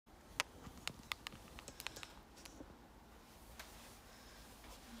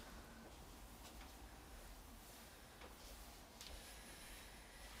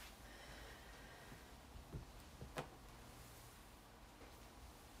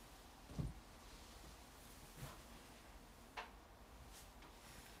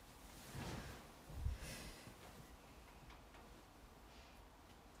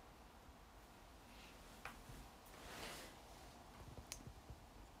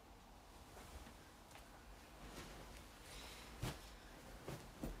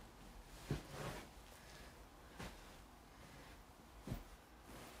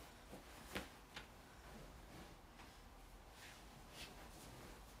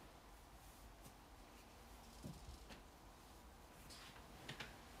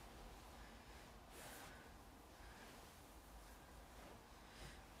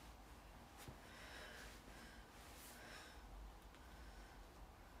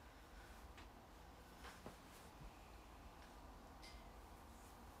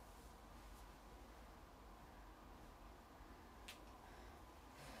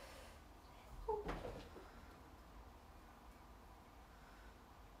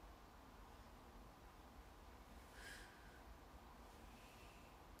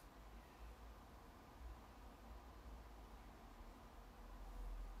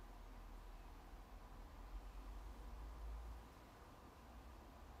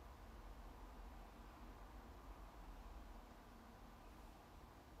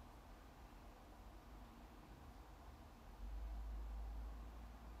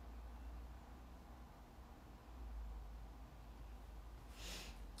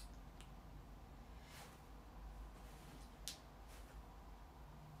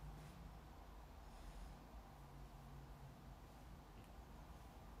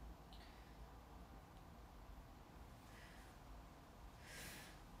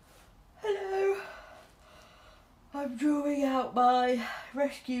I'm drawing out my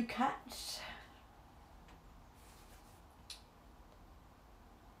rescue cats.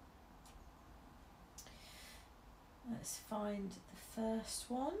 Let's find the first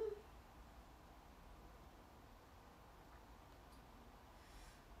one.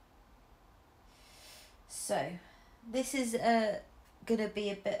 So, this is gonna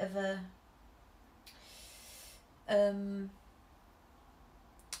be a bit of a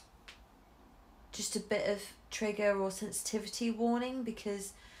just a bit of trigger or sensitivity warning,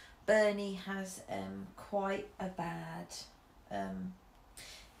 because Bernie has quite a bad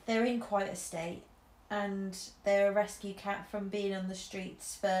they're in quite a state, and they're a rescue cat from being on the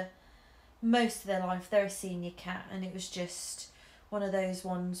streets for most of their life. They're a senior cat, and it was just one of those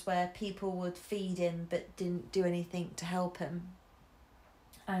ones where people would feed him but didn't do anything to help him.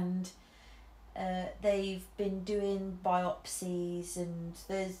 And they've been doing biopsies, and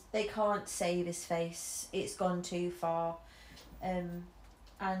they can't save his face. It's gone too far, and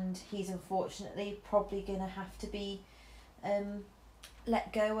he's unfortunately probably gonna have to be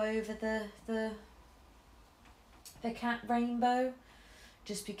let go over the cat rainbow,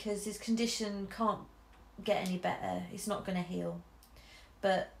 just because his condition can't get any better. It's not going to heal,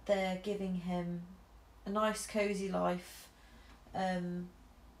 but they're giving him a nice cozy life,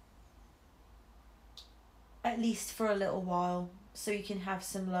 at least for a little while, so he can have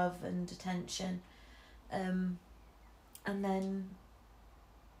some love and attention, and then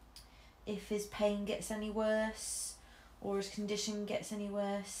if his pain gets any worse or his condition gets any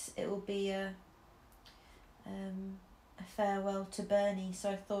worse, it will be a farewell to Bernie.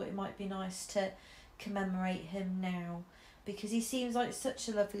 So I thought it might be nice to commemorate him now, because he seems like such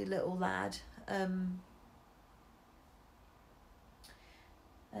a lovely little lad.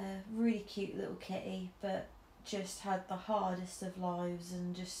 Really cute little kitty, but just had the hardest of lives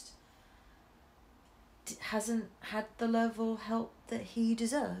and just hasn't had the love or help that he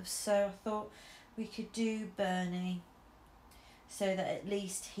deserves. So I thought we could do Bernie, so that at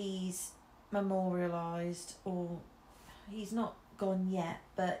least he's memorialised, or he's not gone yet,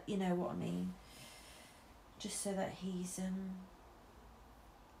 but you know what I mean, just so that he's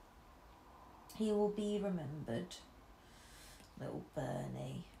he will be remembered. Little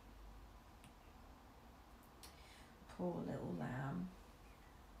Bernie, poor little lamb.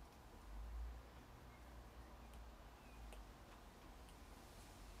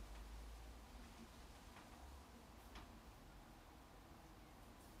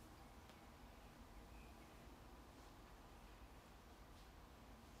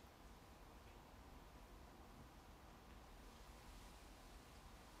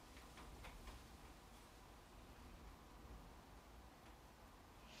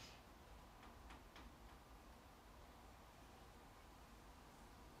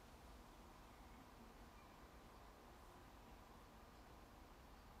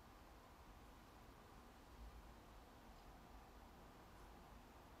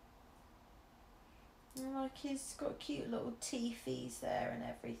 Like, he's got cute little teethies there and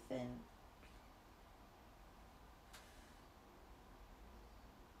everything.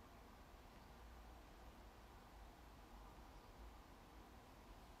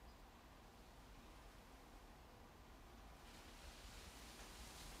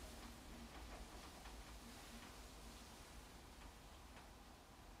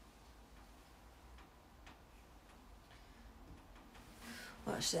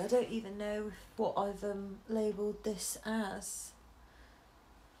 Well, actually, I don't even know what I've labelled this as.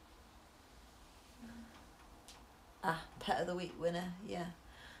 Ah, Pet of the Week winner, yeah.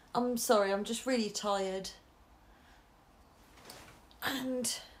 I'm sorry, I'm just really tired.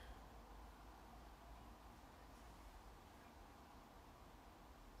 And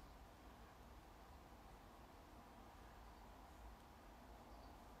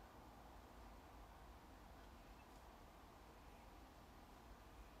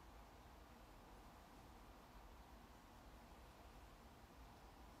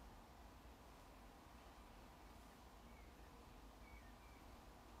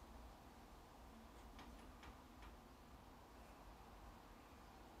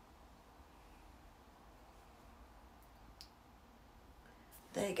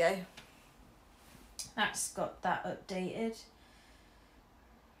there you go. That's got that updated.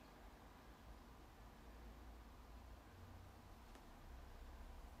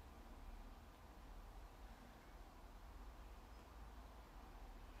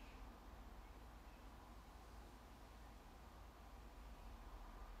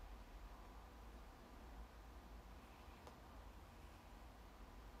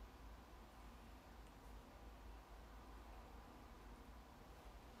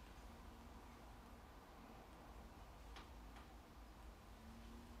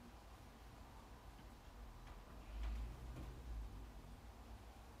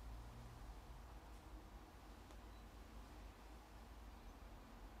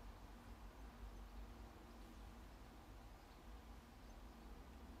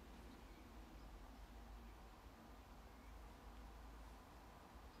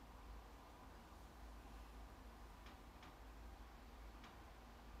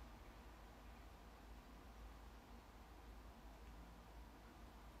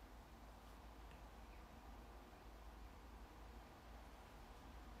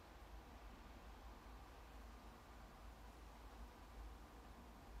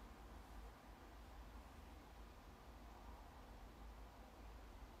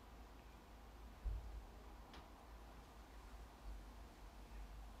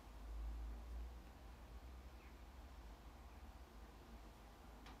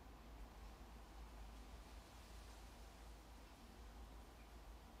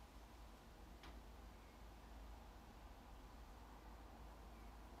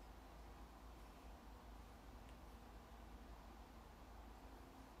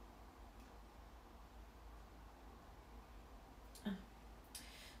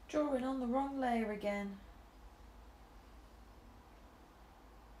 Drawing on the wrong layer again.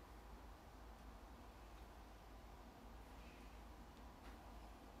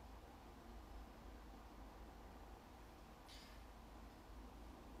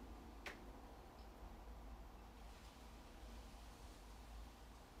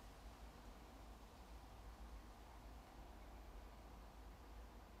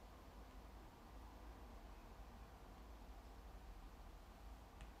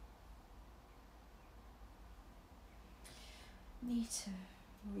 Need to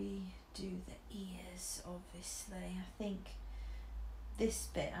redo the ears, obviously. I think this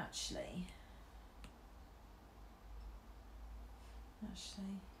bit actually.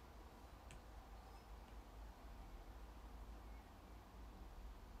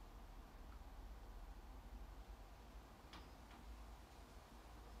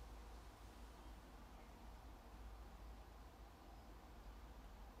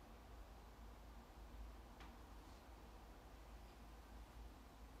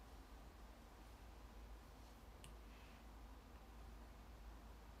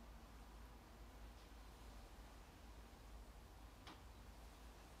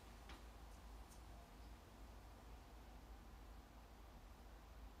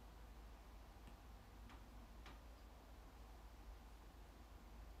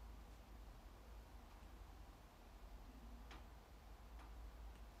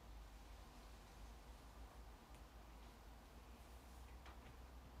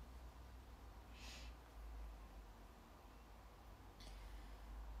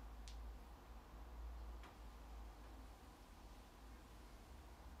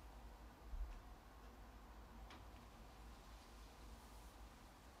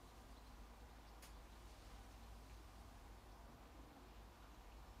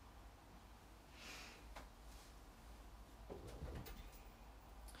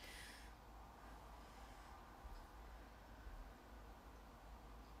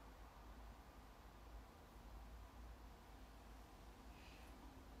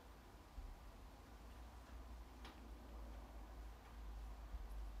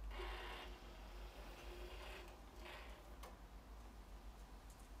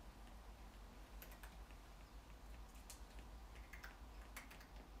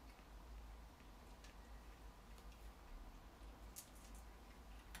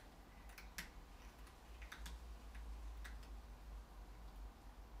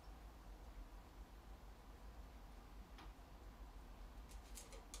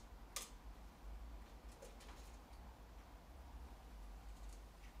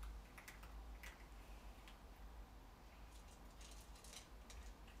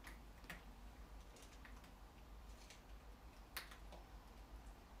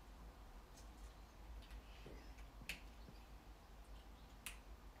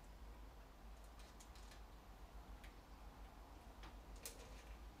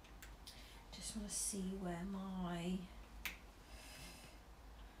 Just want to see where my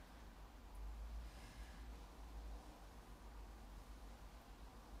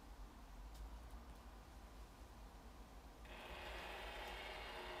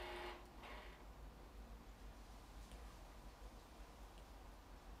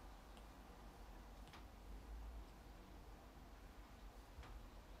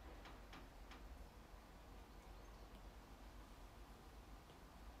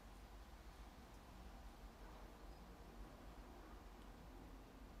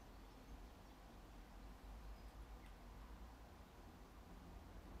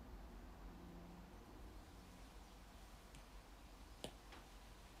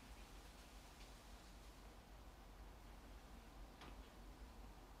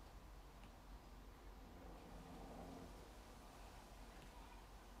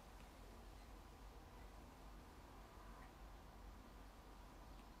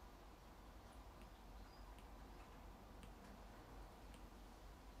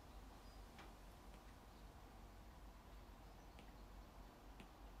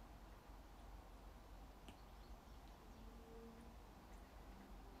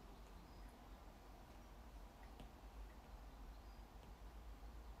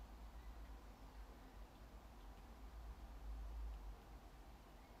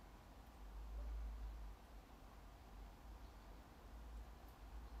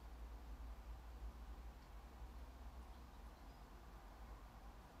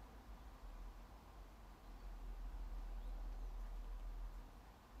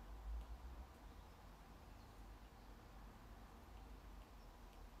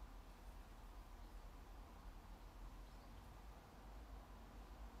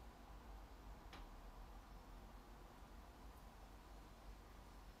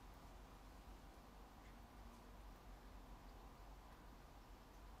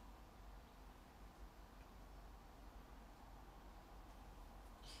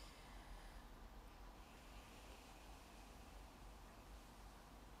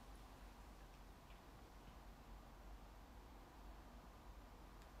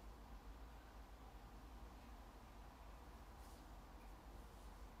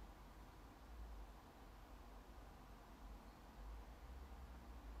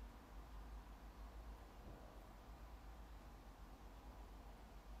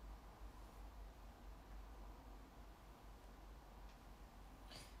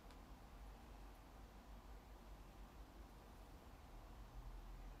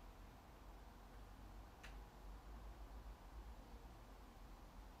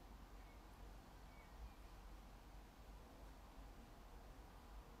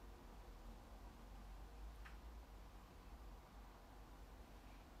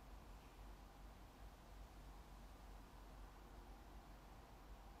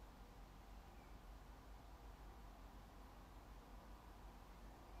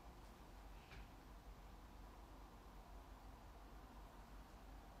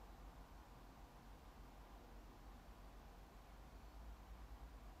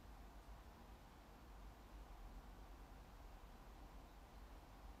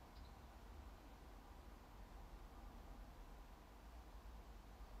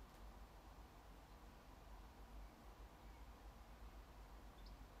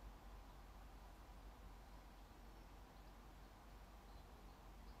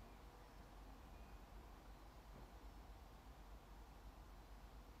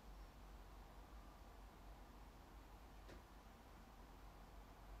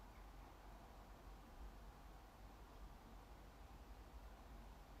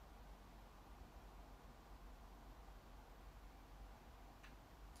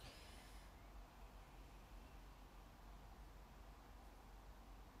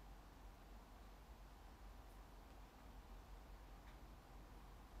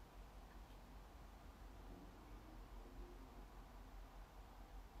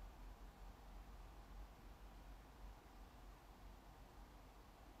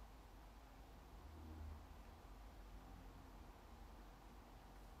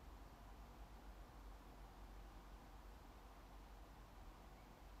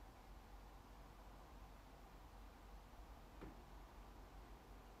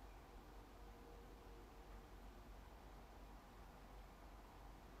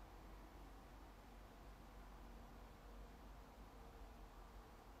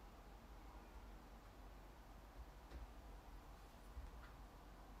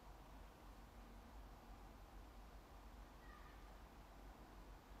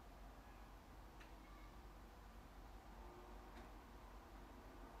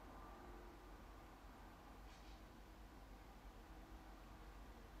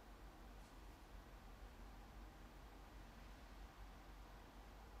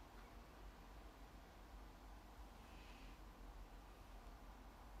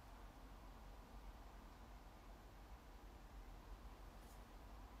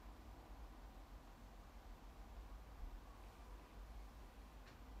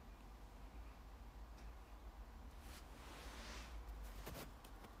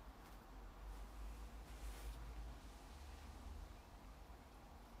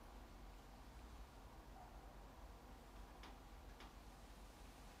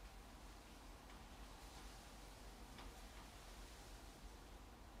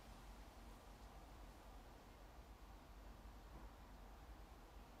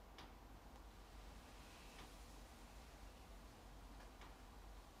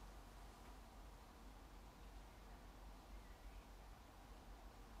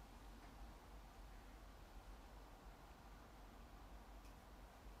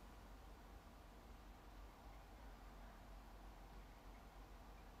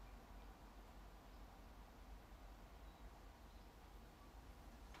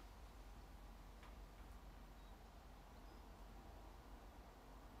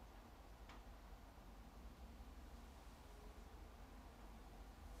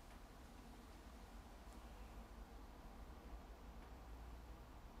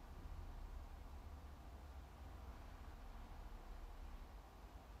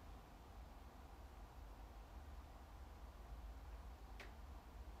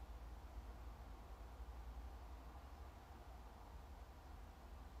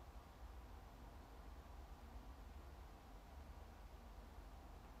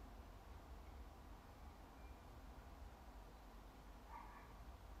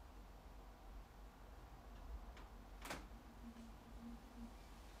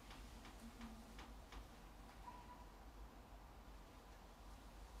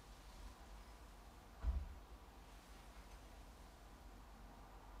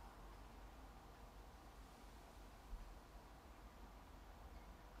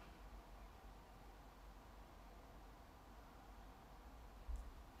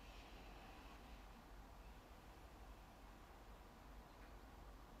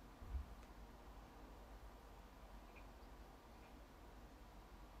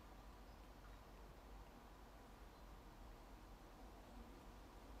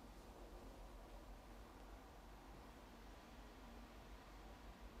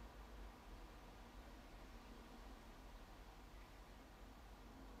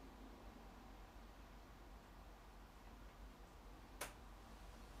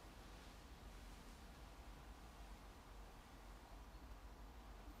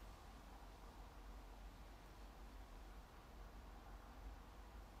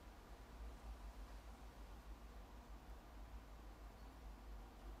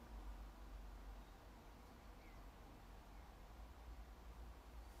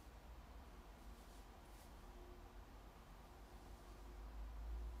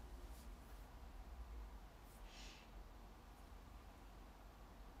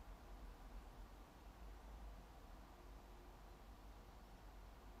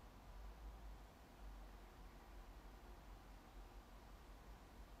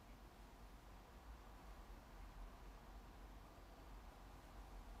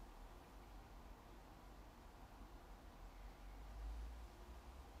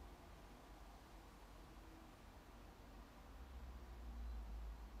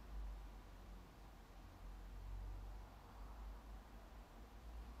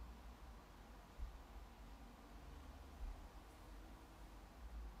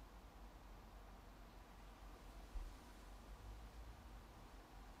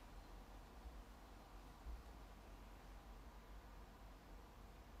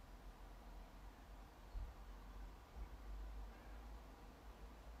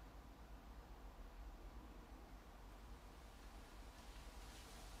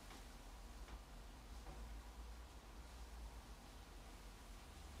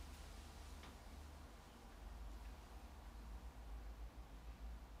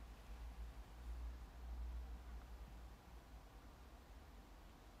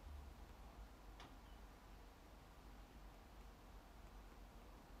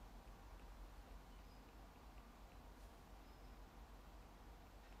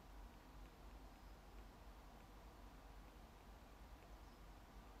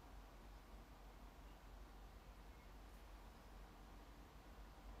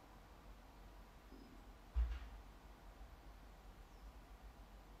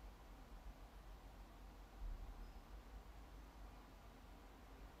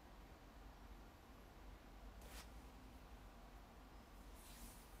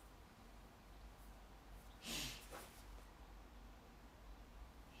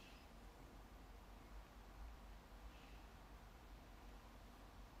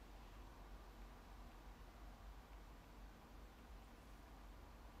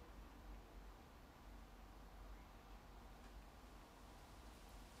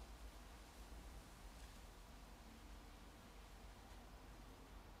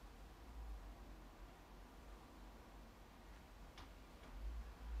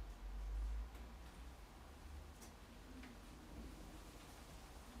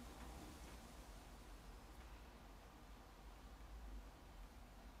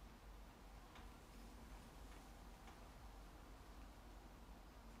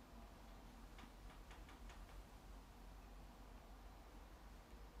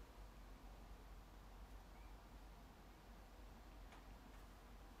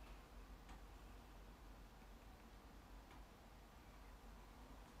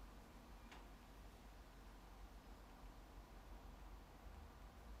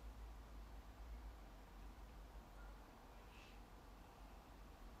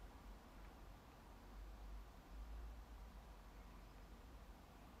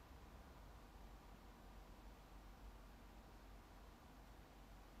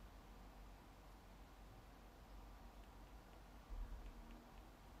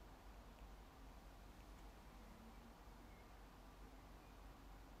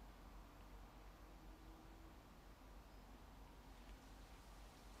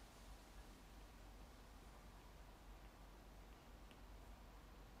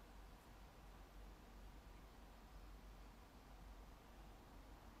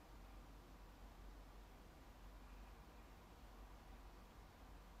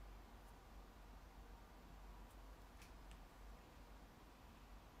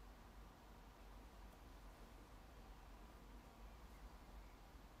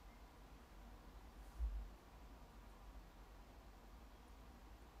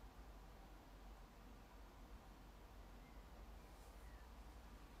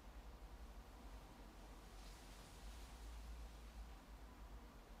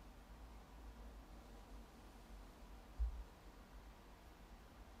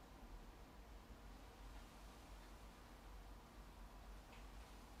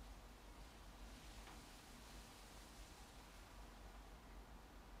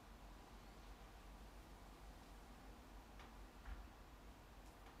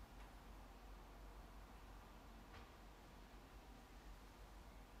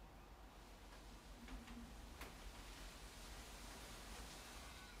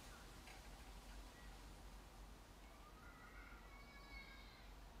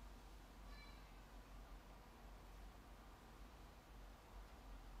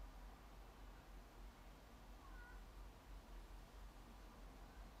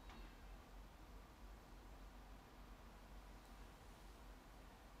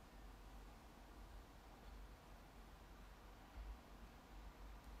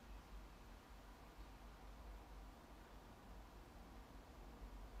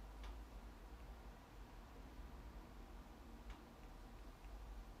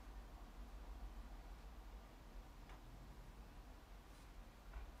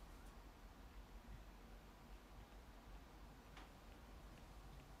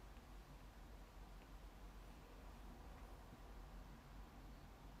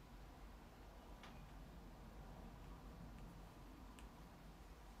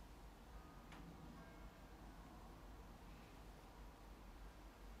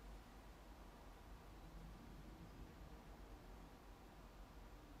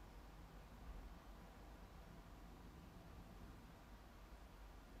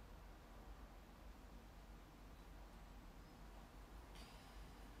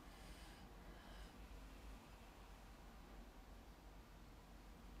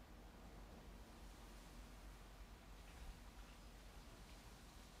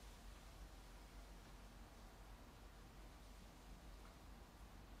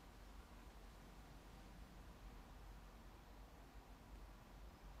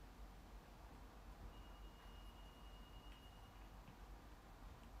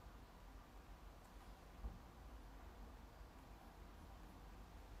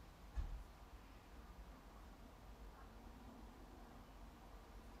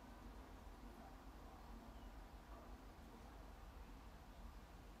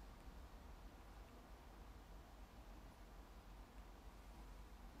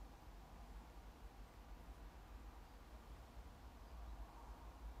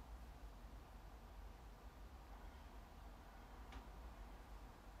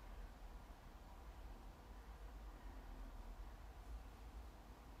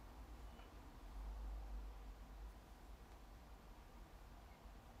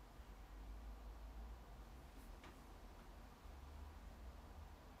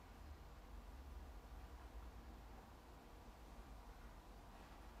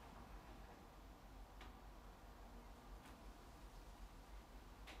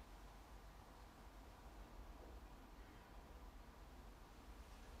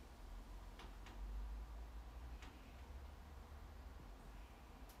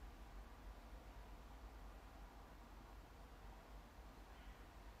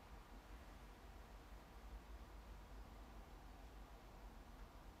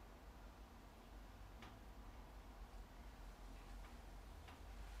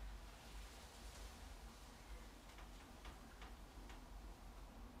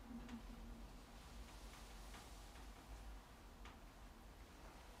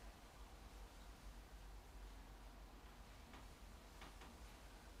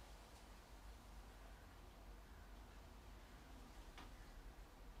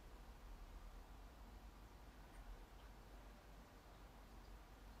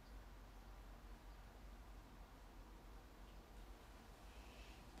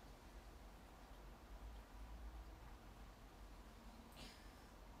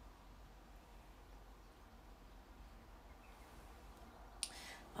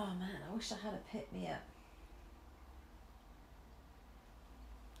Oh man, I wish I had a pick me up.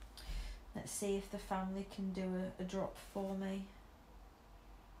 Let's see if the family can do a drop for me.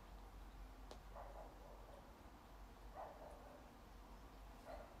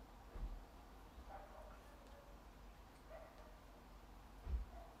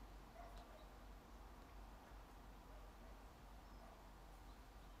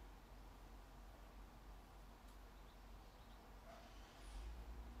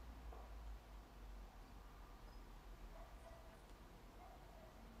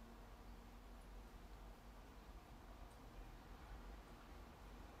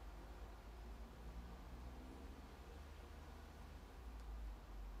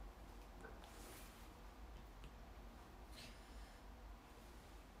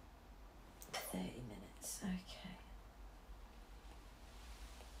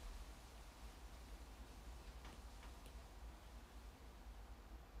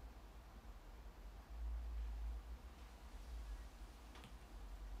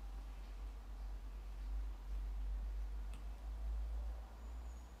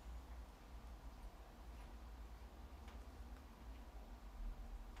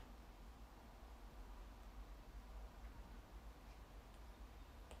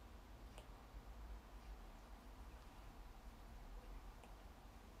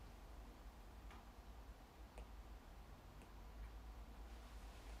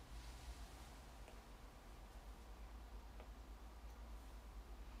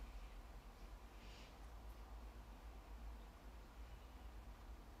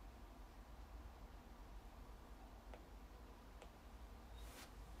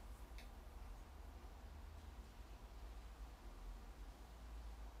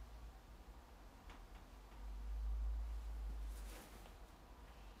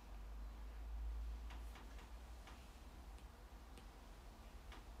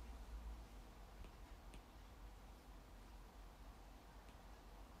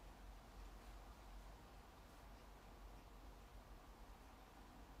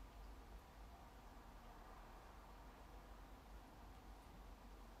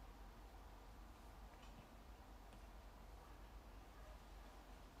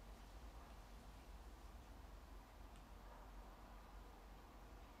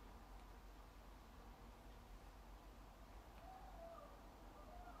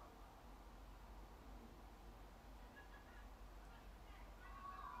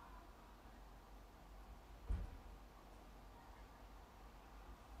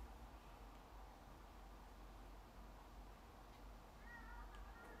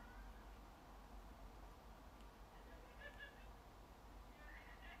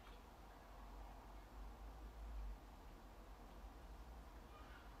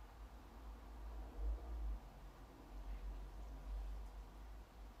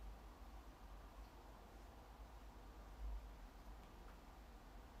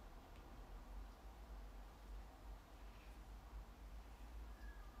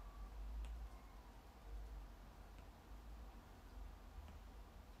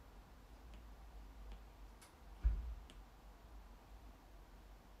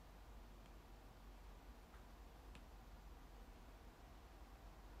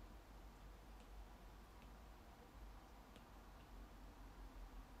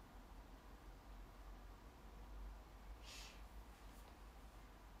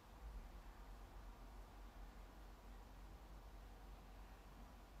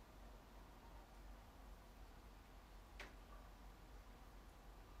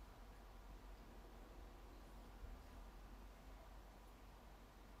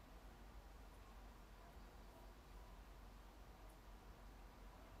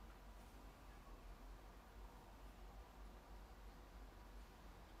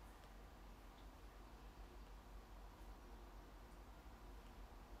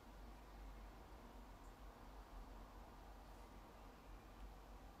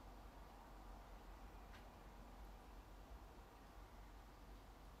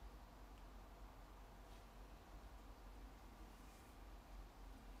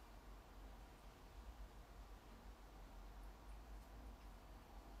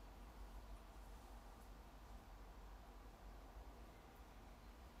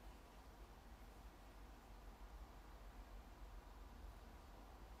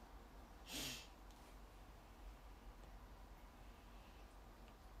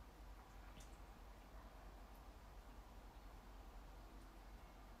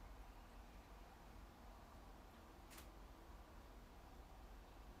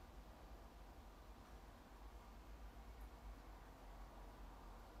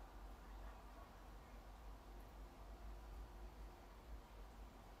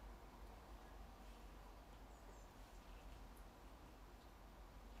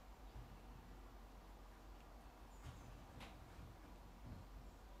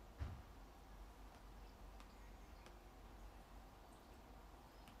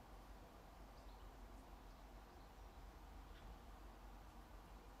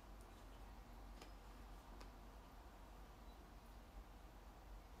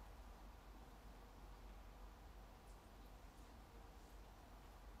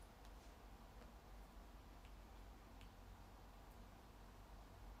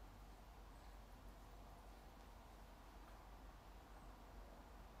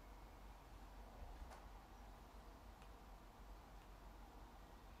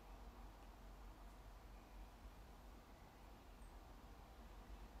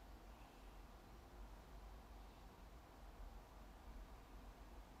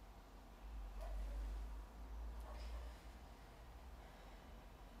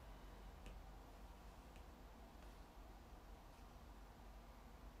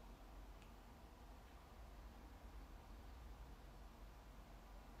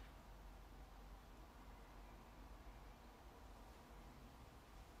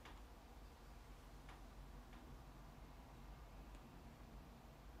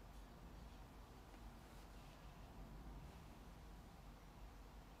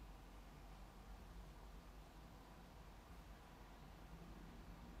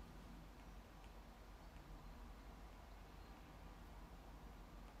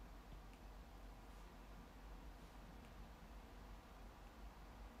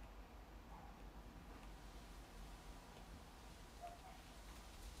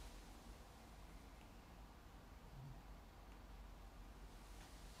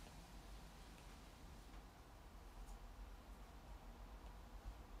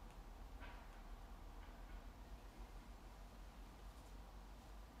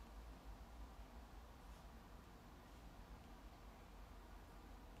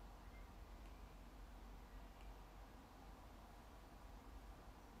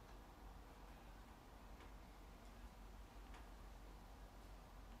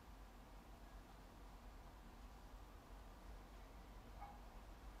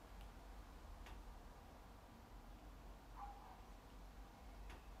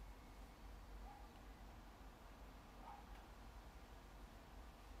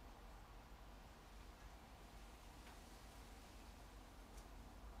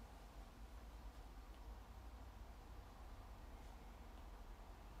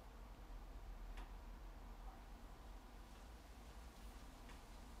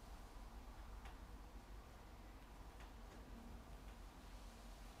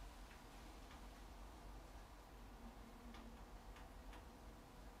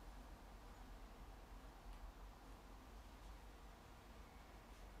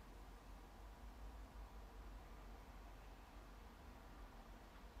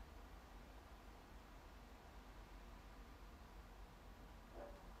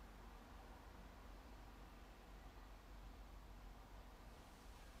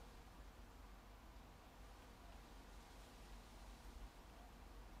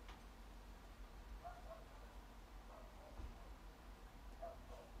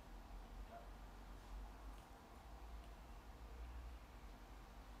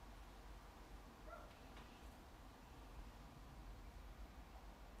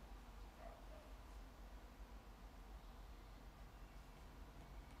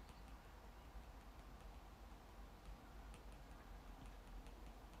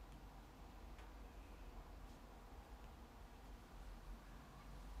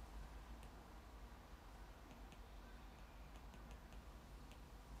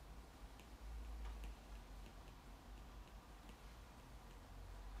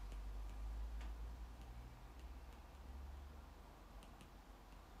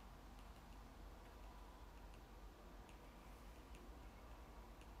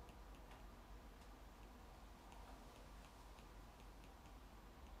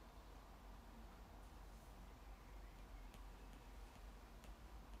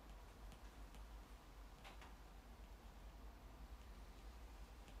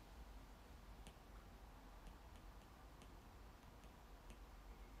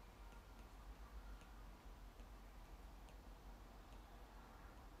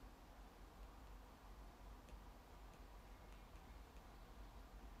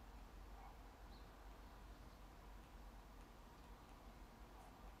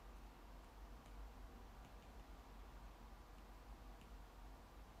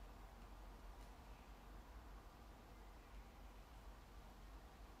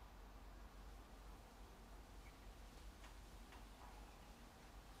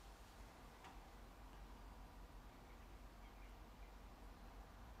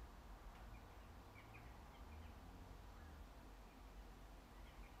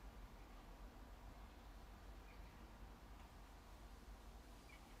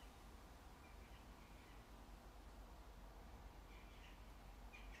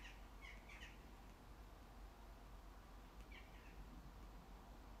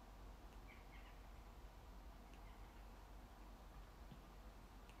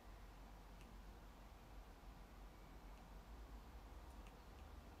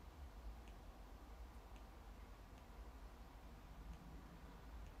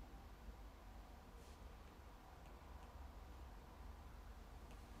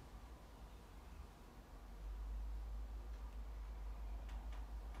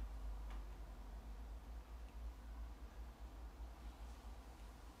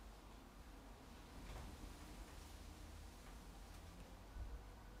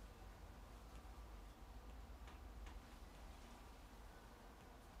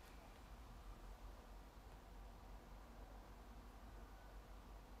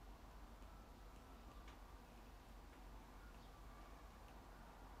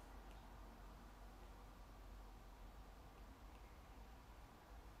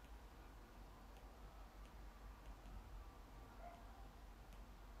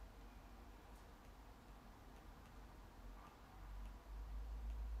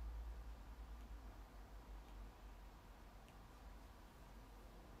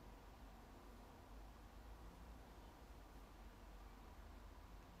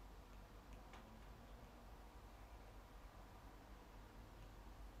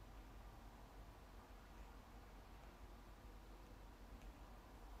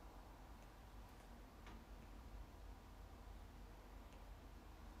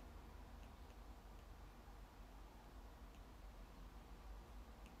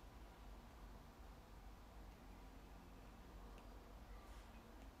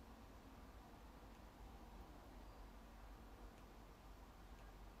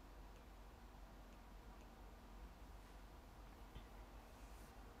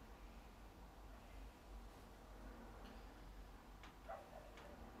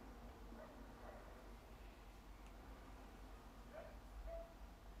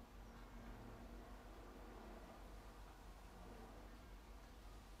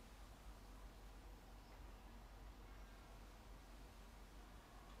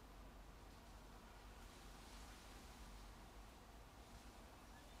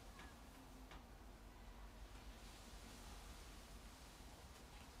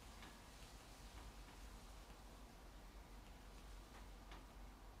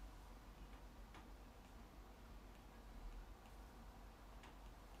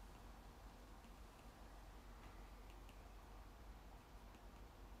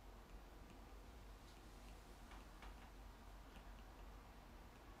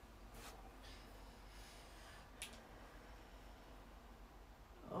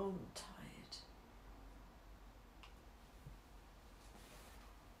 I'm tired.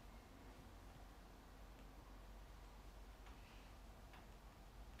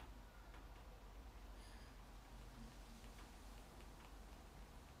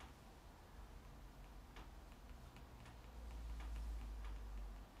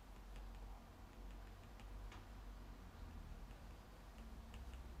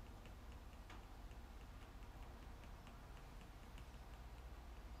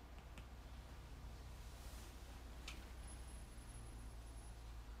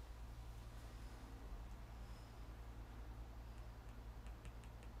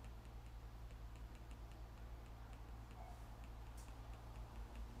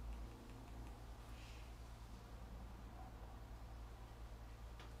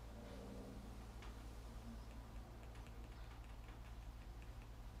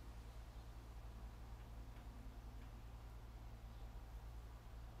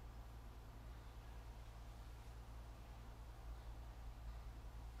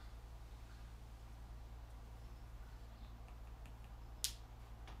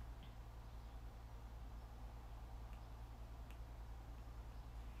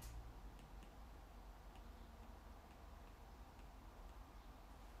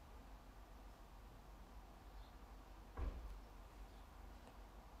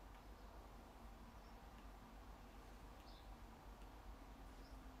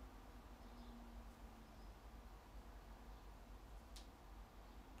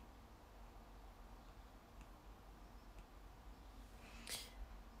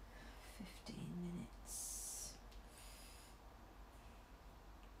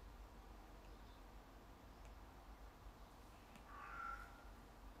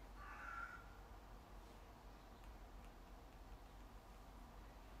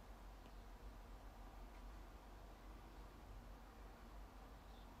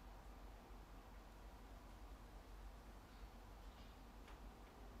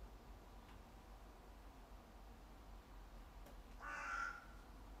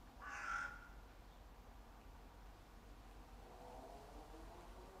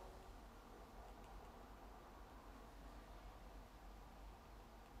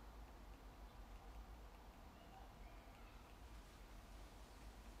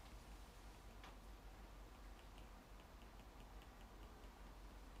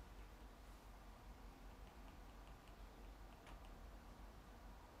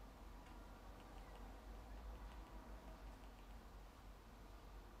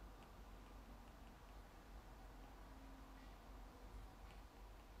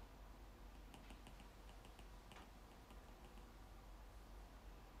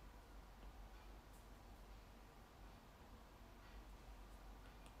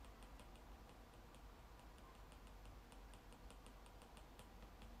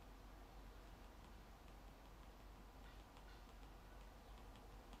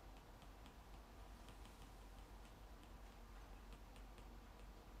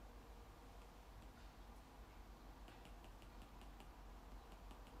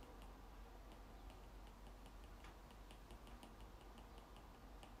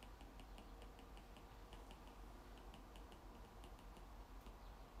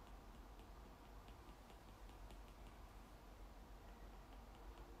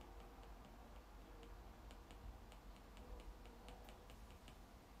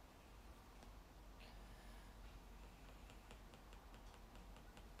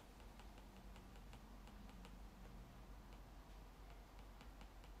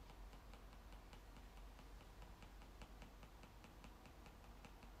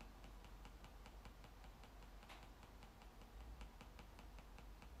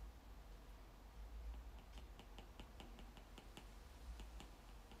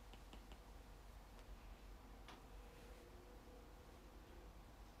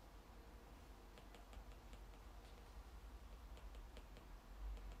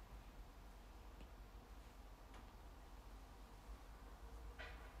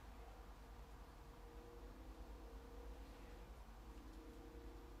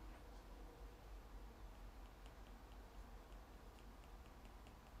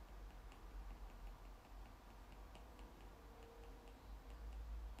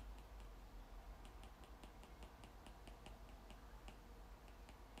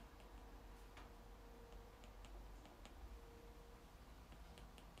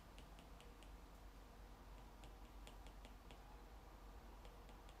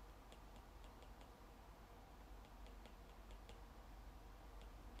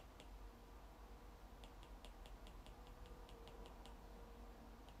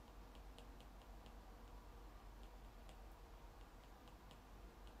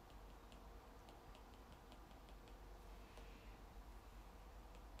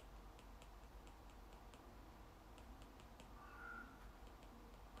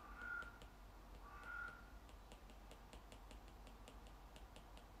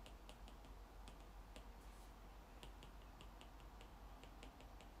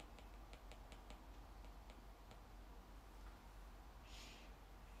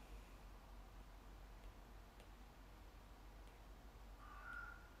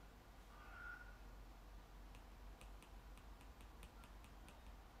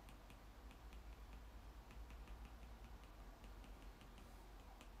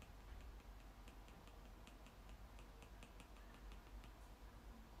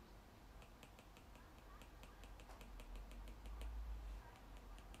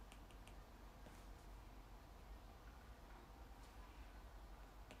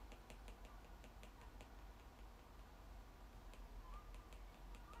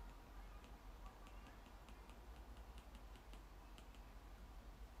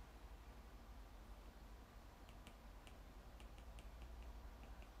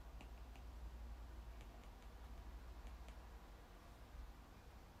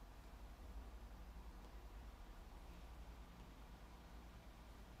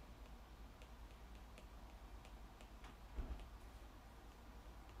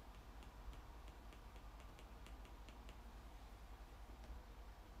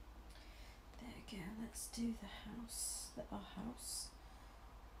 let's do the house, the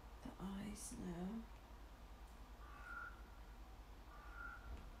eyes now.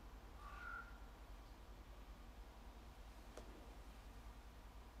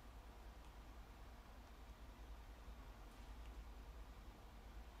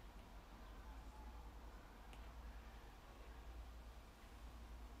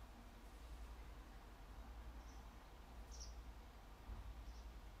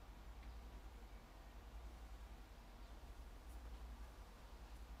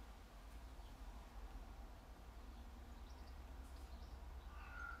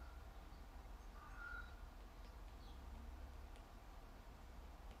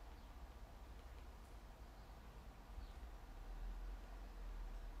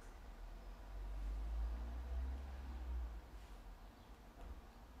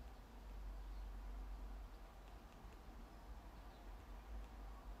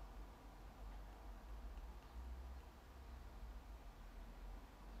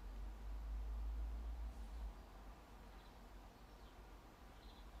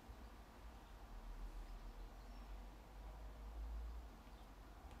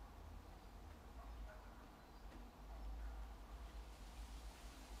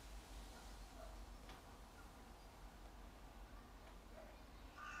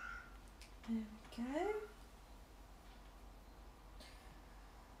 There we go.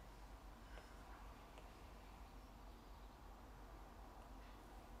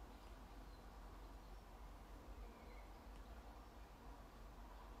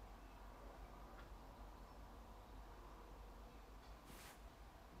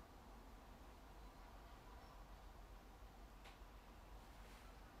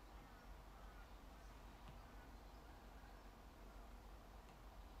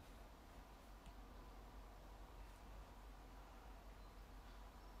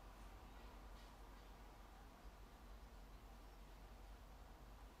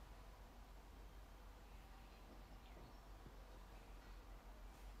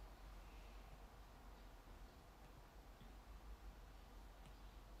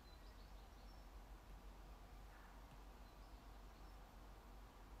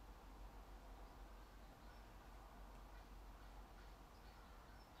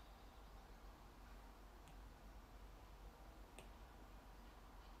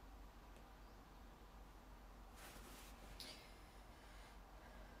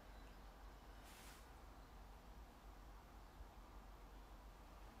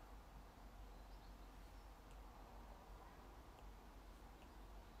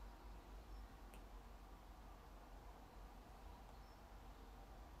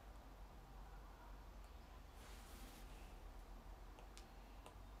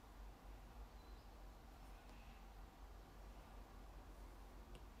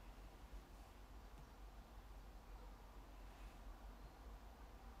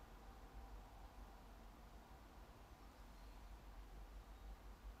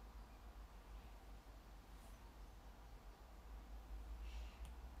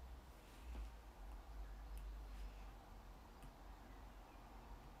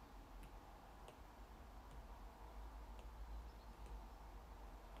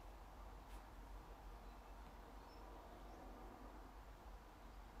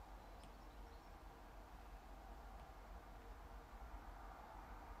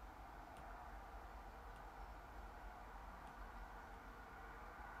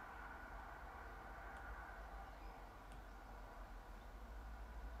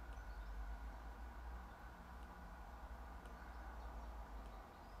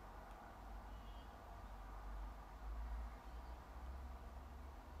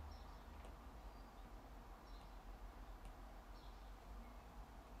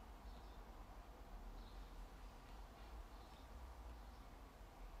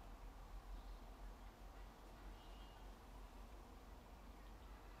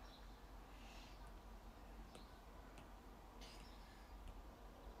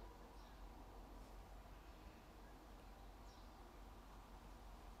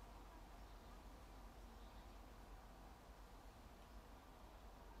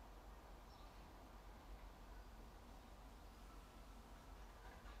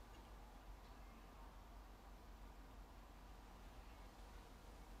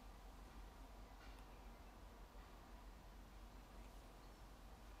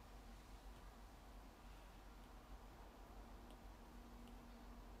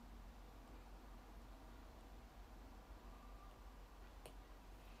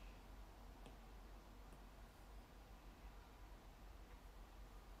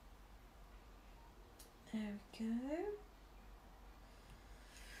 There we go.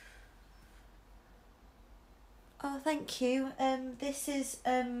 Oh, thank you. This is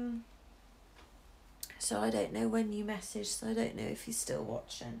so I don't know when you messaged, so I don't know if you're still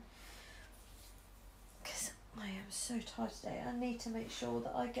watching. Because I am so tired today. I need to make sure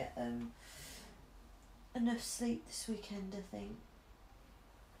that I get enough sleep this weekend, I think.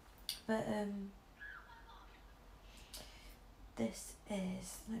 But this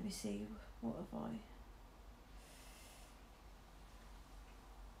is, let me see, what have I?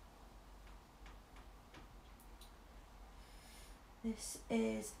 This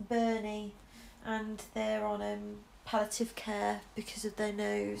is Berny, and they're on palative care because of their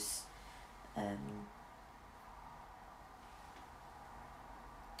nose. But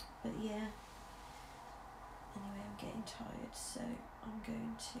yeah. Anyway, I'm getting tired, so I'm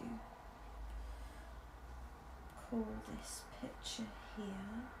going to call this picture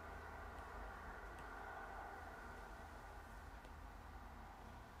here.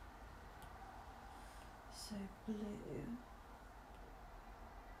 So blue.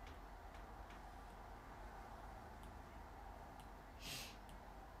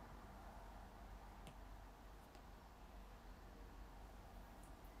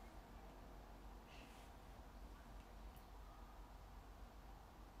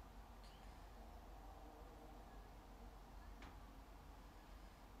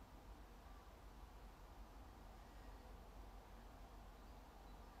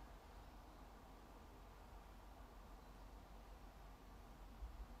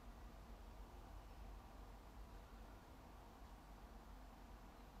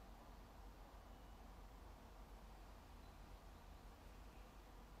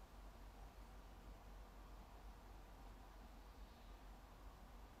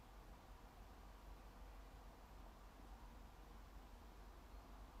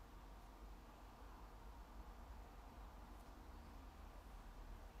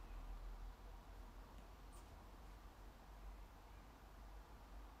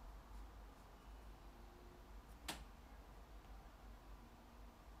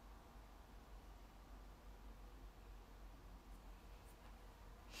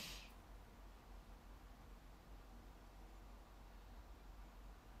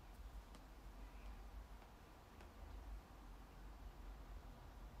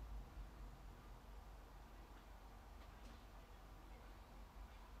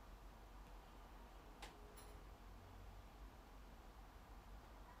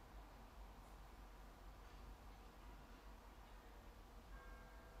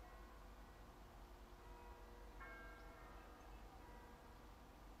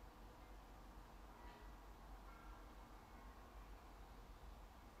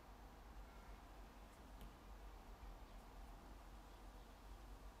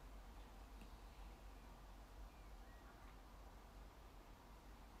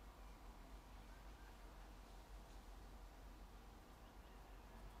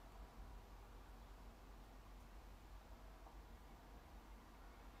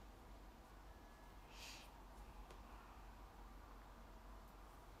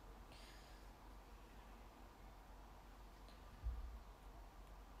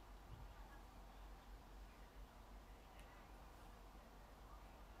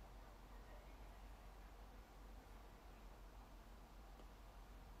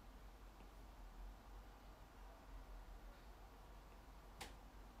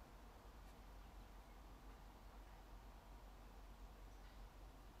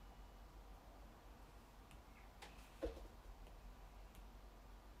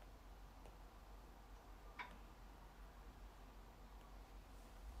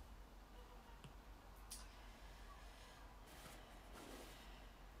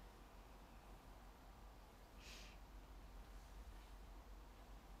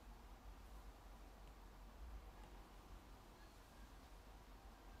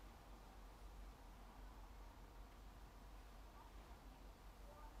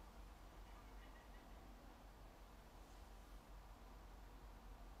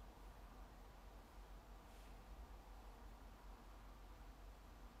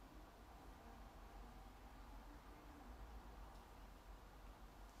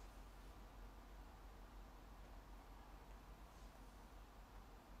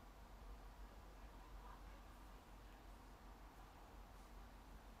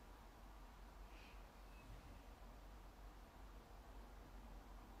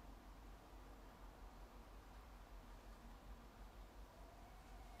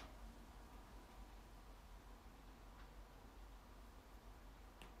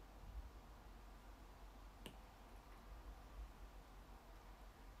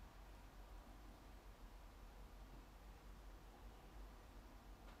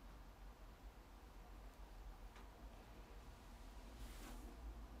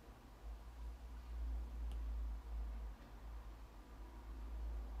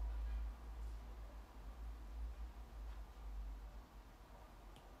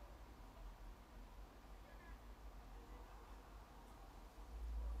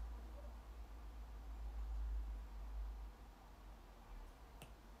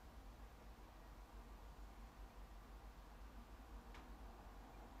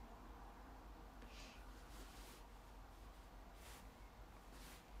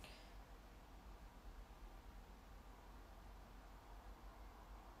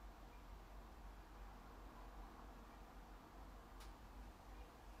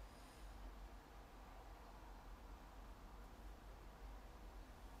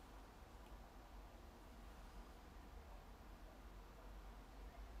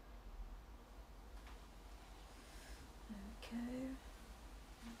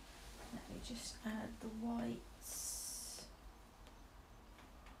 just add the whites.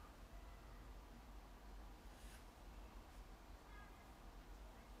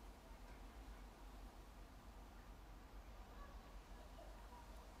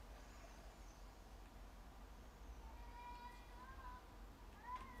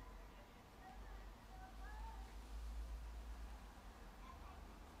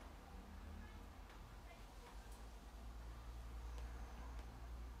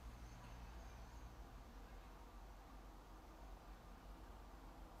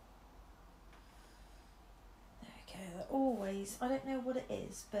 Always, I don't know what it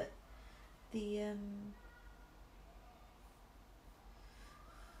is, but the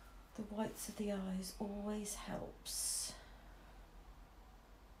whites of the eyes always helps.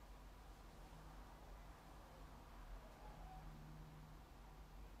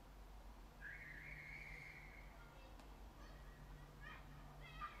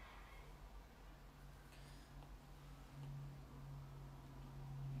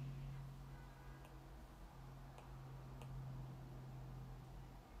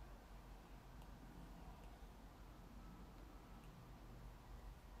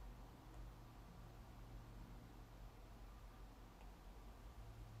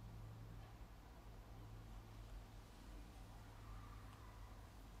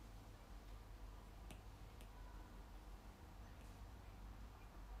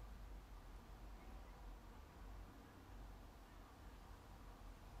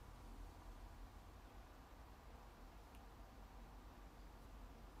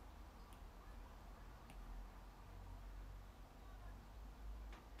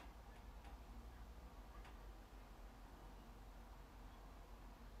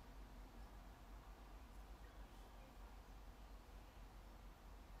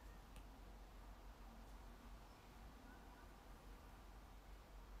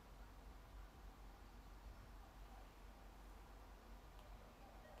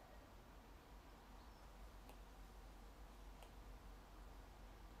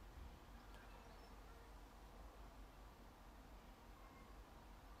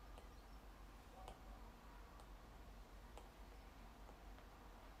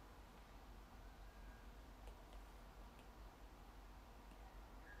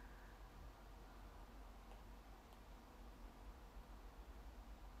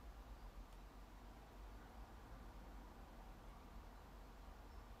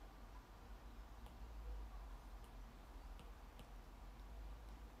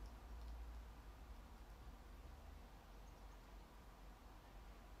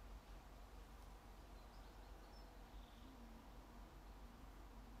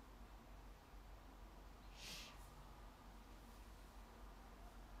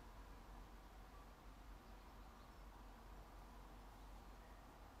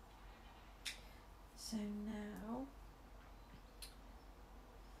 So now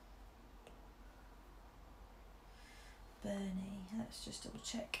Berny, let's just double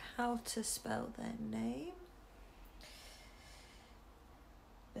check how to spell their name.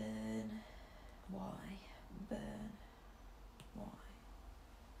 Burn, Y, burn, Y.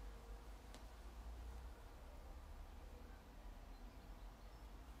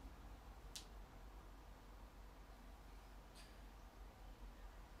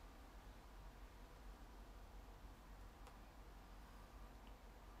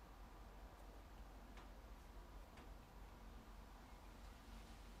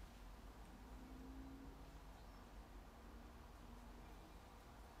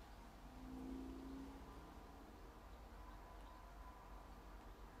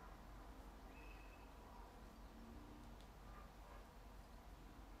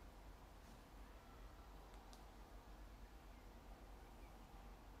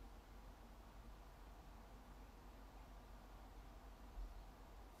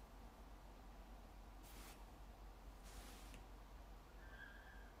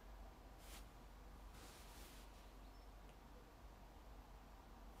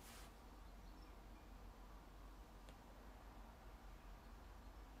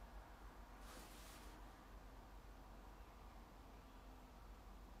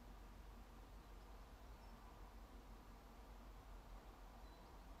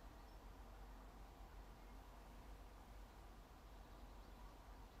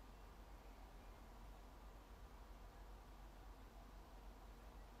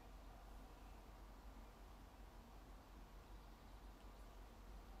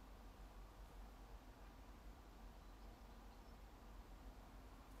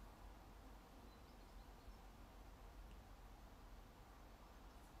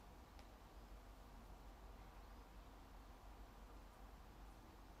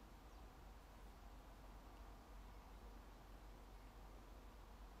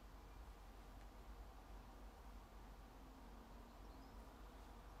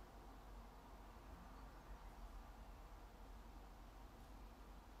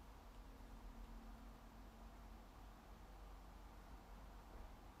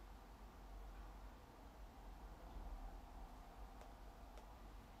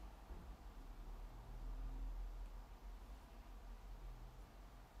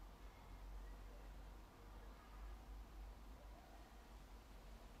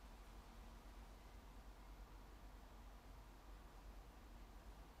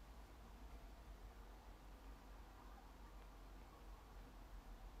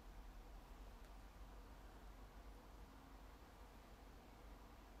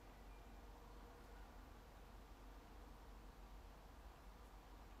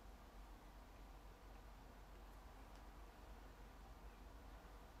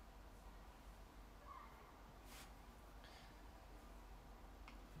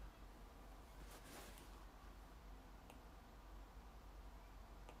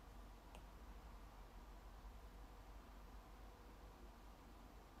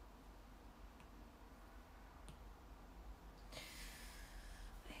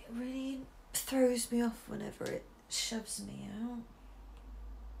 throws me off whenever it shoves me out.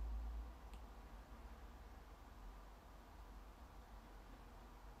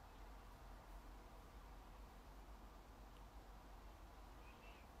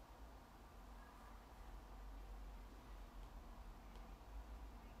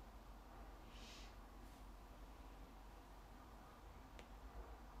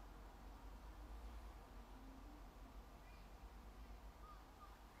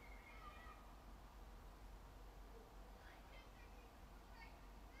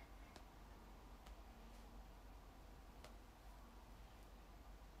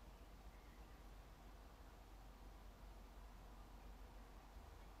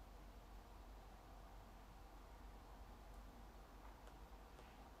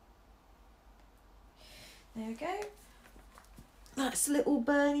 There we go. That's little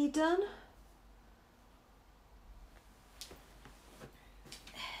Bernie done.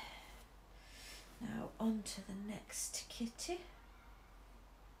 Now on to the next kitty.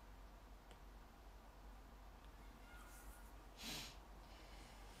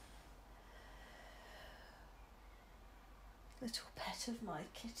 Little pet of my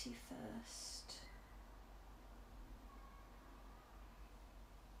kitty first.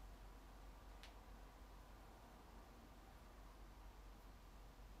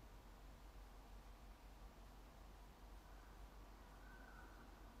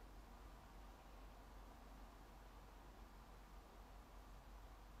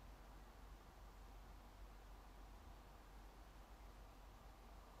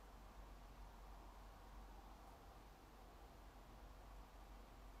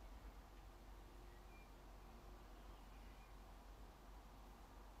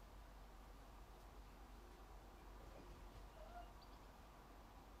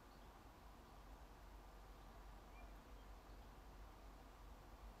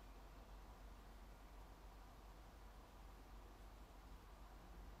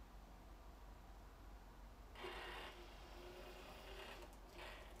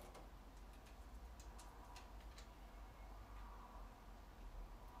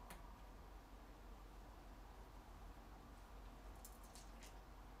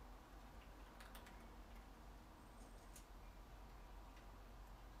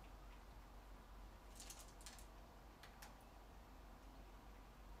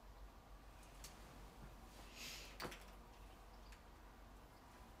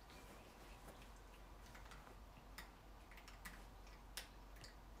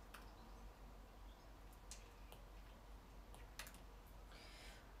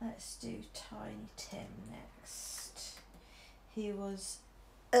 Let's do Tiny Tim next. He was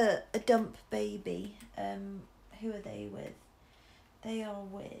a dump baby. Who are they with? They are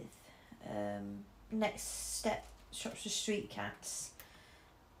with Next Step Shropshire Street Cats.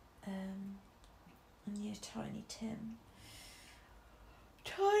 And yeah, Tiny Tim.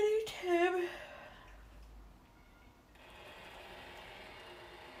 Tiny Tim.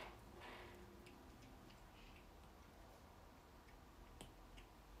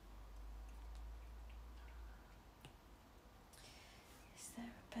 Is there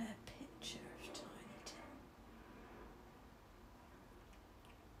a better picture of Tiny Tim?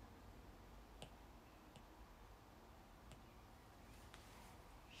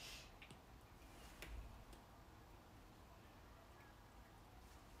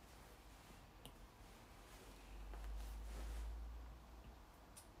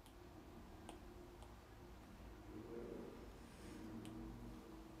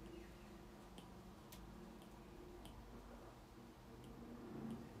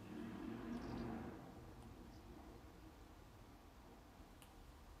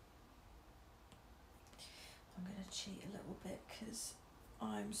 I'm going to cheat a little bit because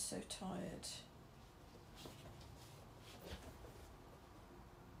I'm so tired.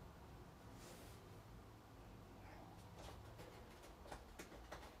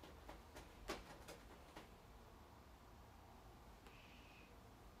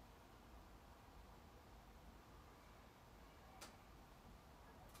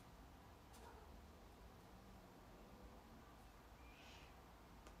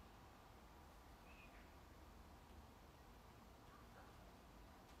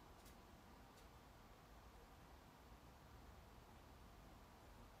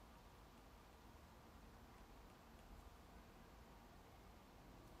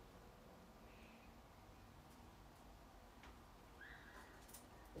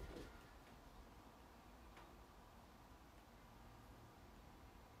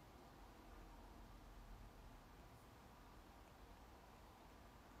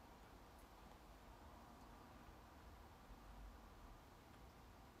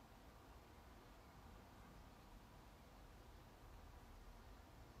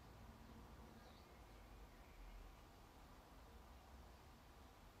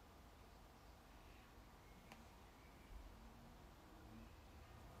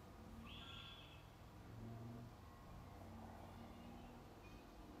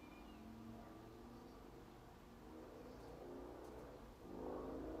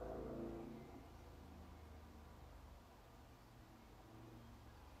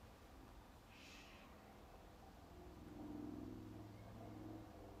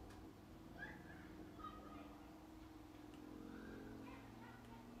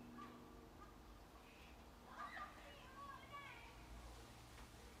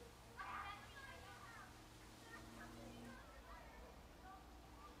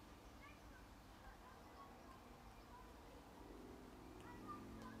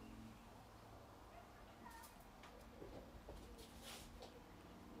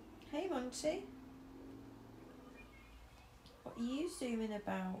 Monty? What are you zooming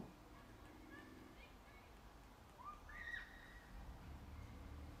about?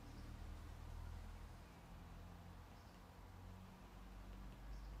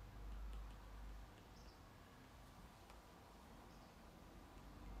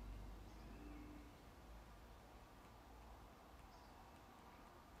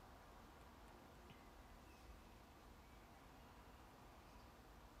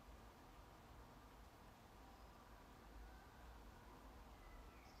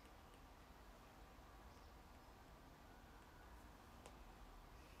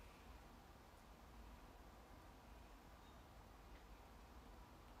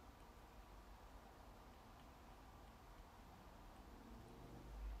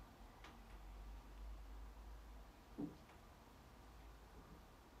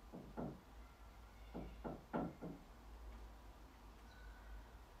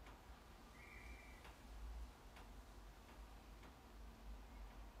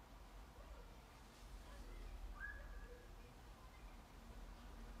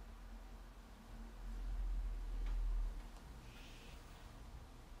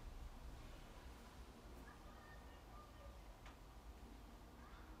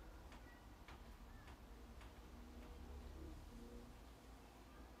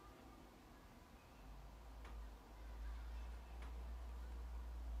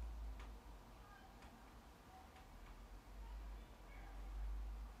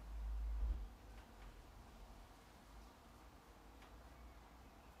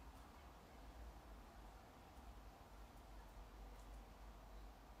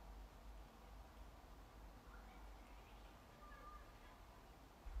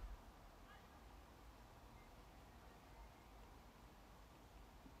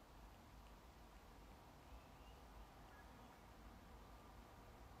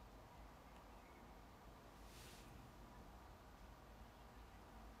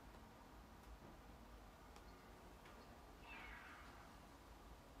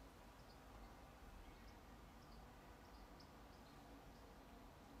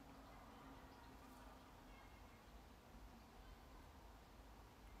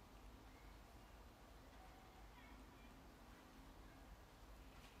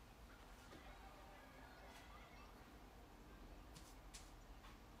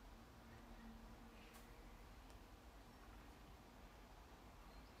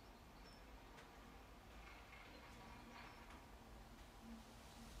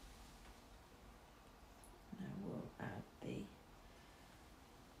 Now we'll add the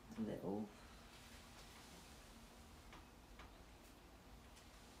little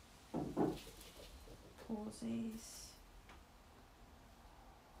pauses.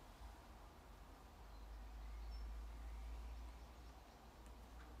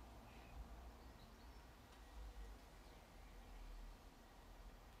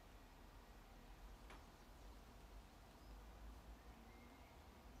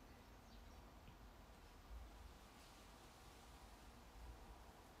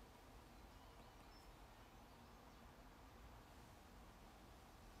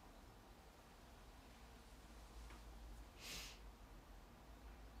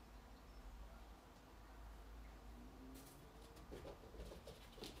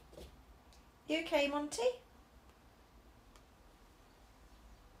 You okay, Monty?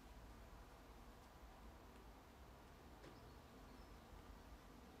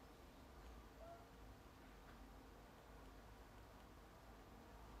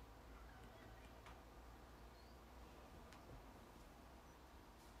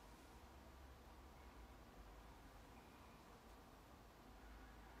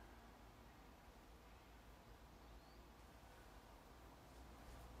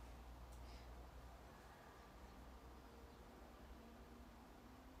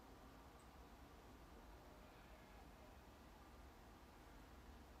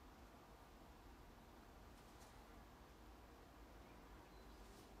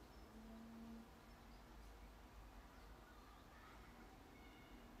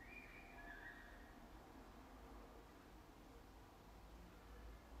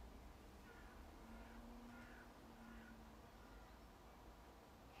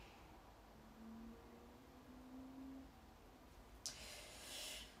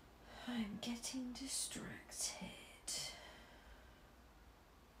 I'm getting distracted.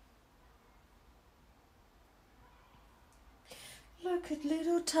 Look at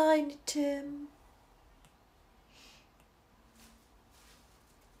little tiny Tim.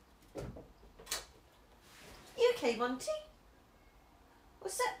 You okay, Monty?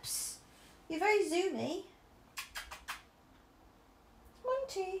 What's up? You're very zoomy.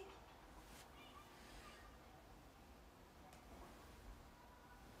 Monty.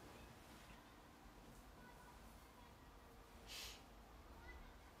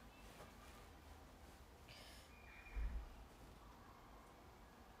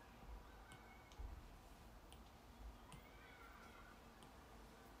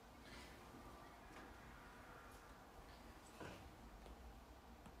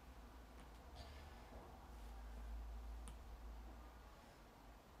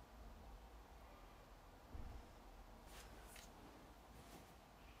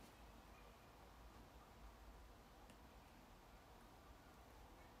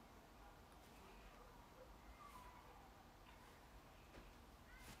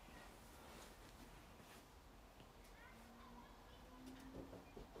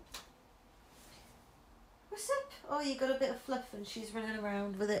 Oh, you got a bit of fluff and she's running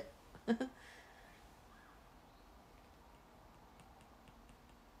around with it.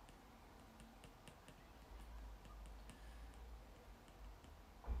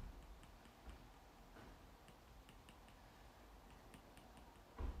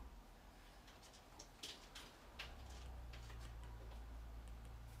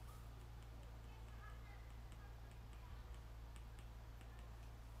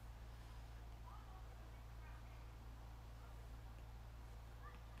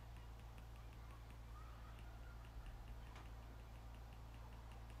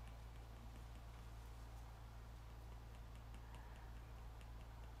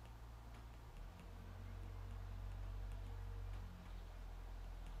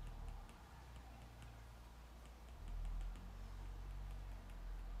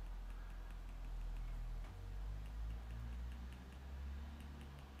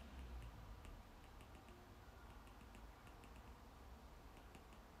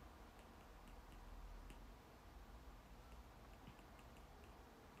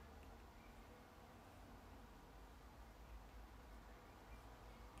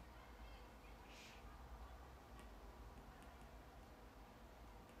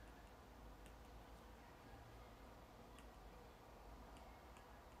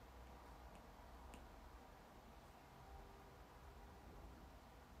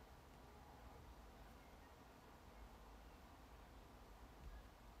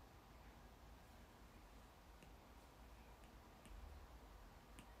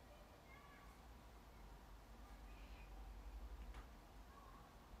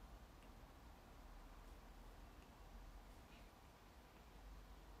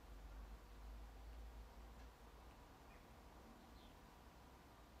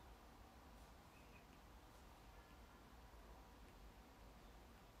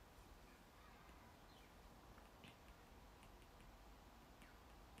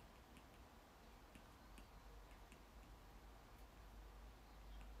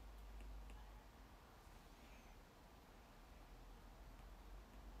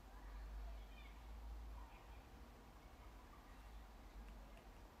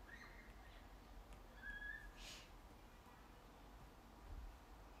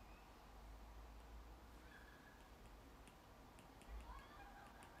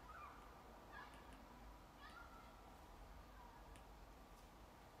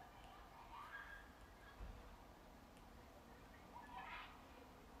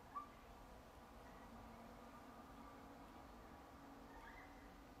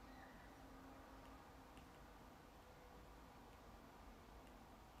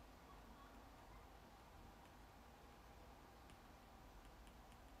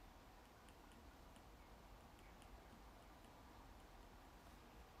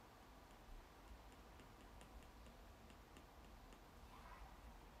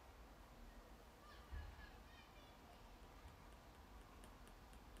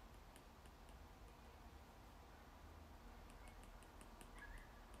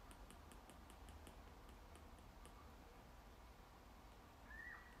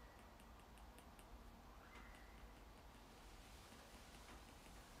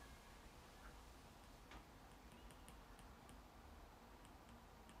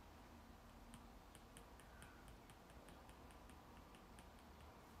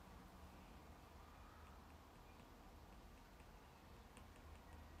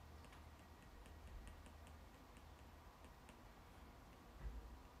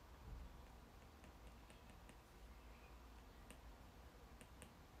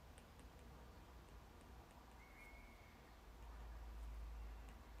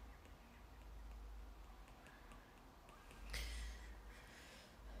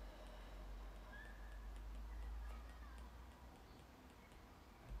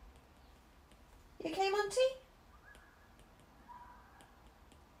 You okay, Monty?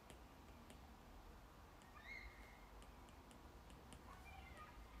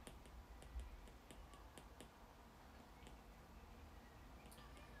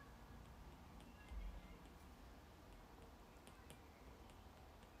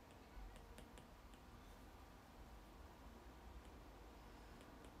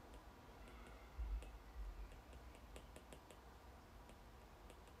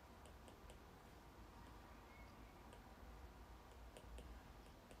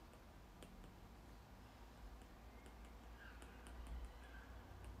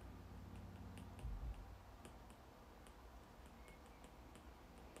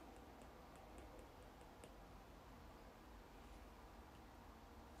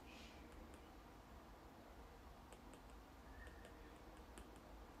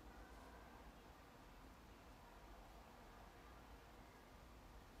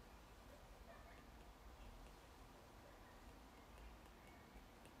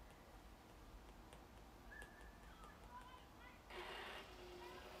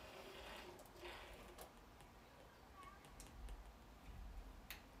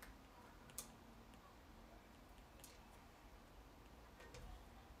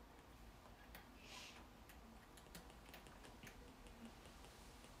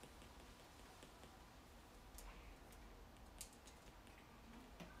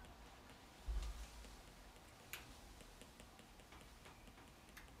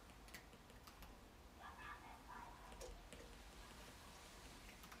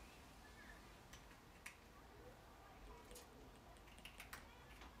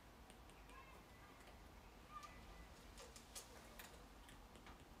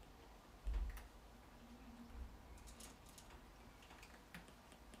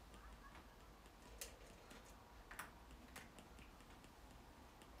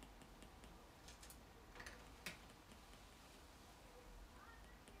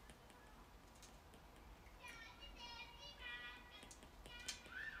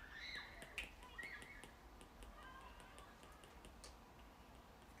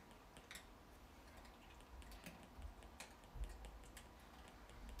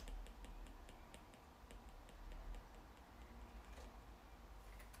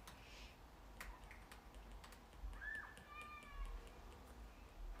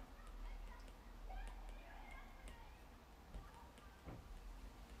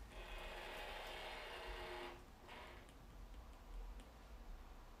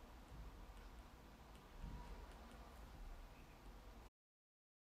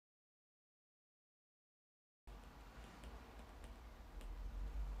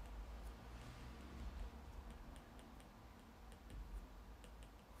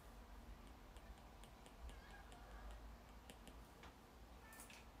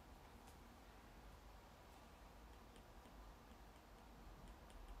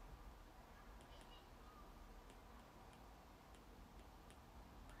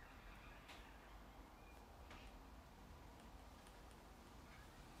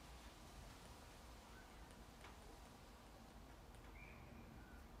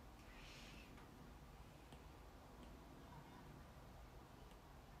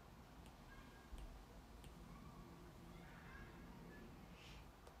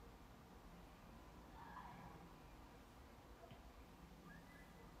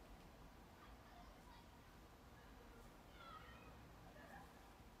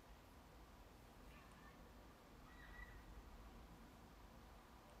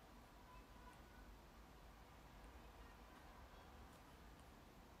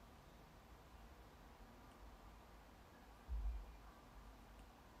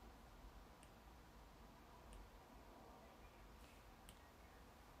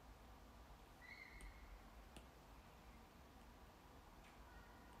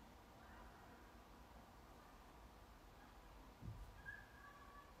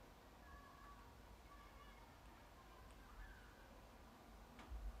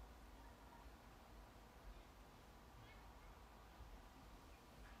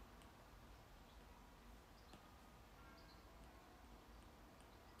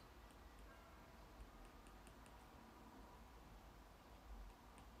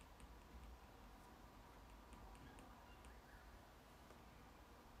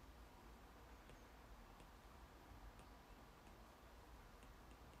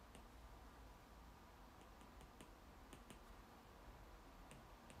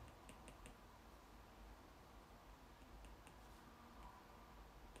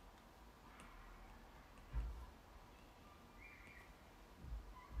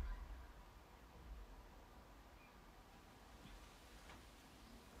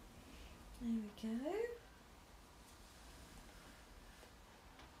 There we go.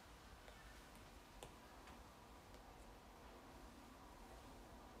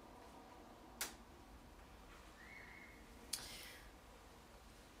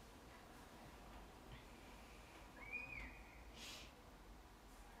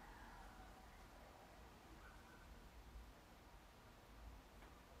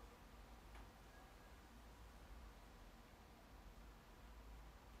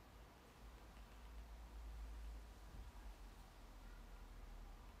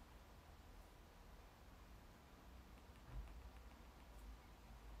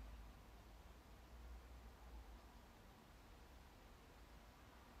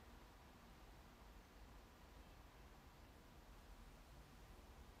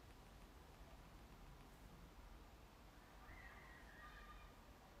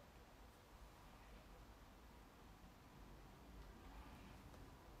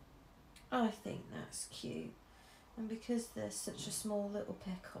 I think that's cute, and because they're such a small little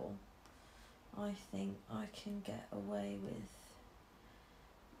pickle, I think I can get away with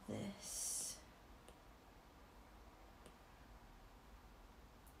this.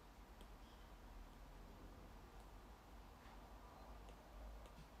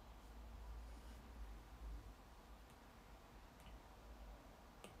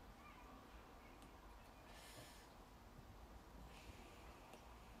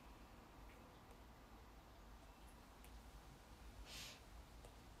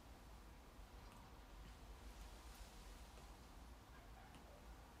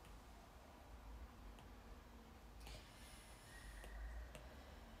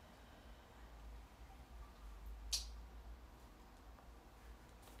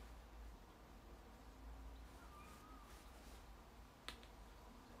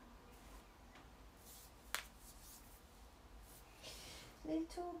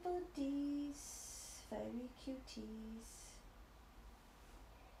 Little buddies, very cuties.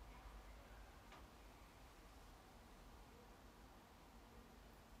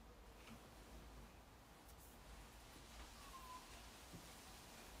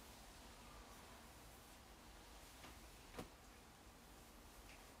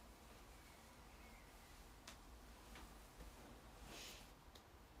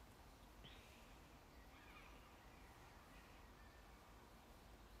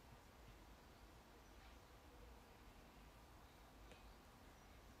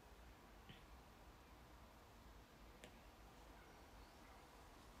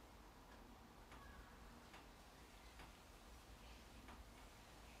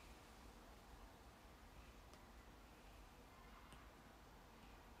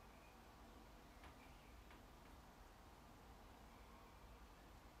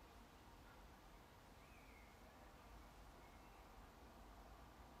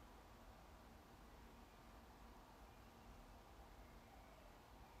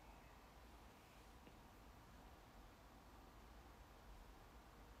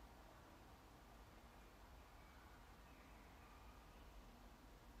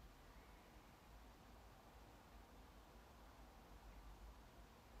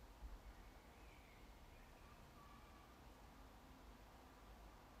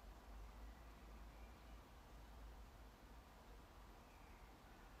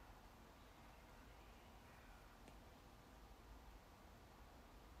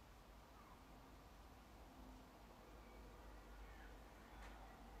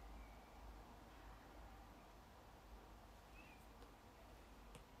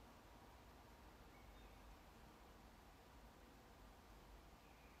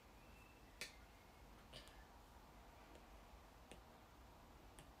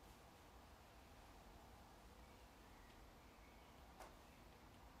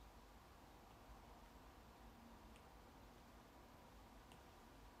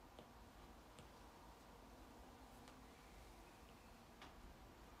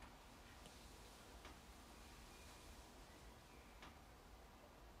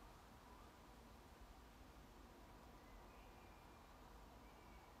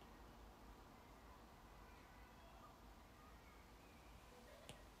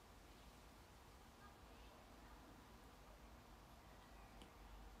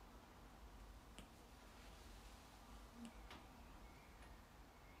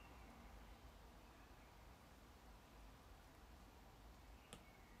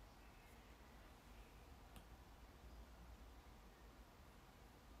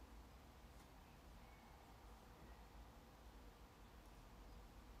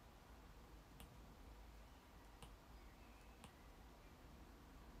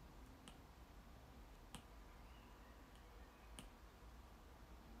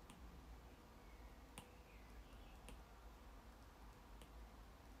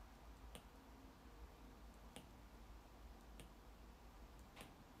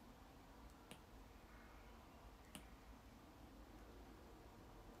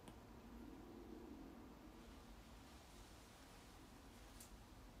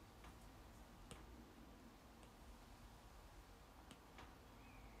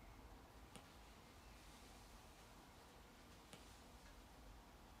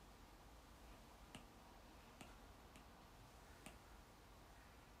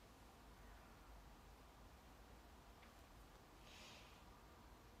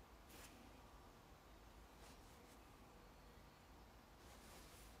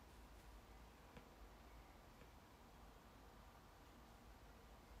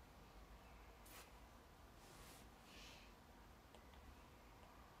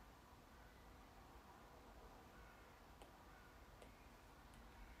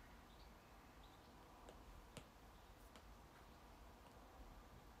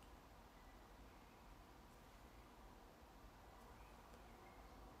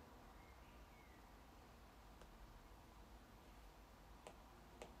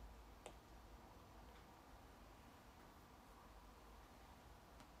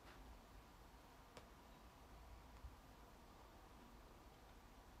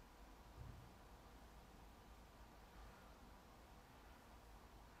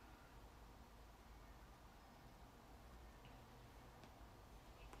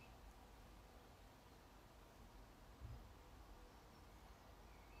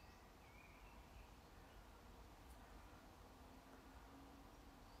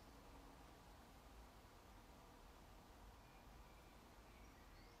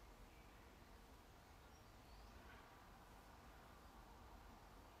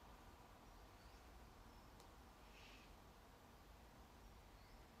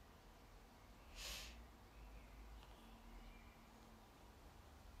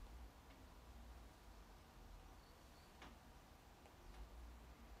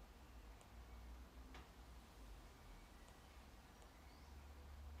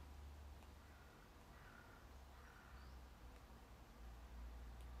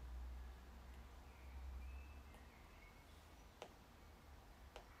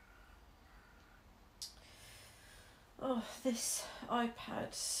 Oh, this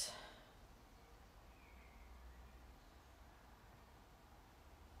iPad.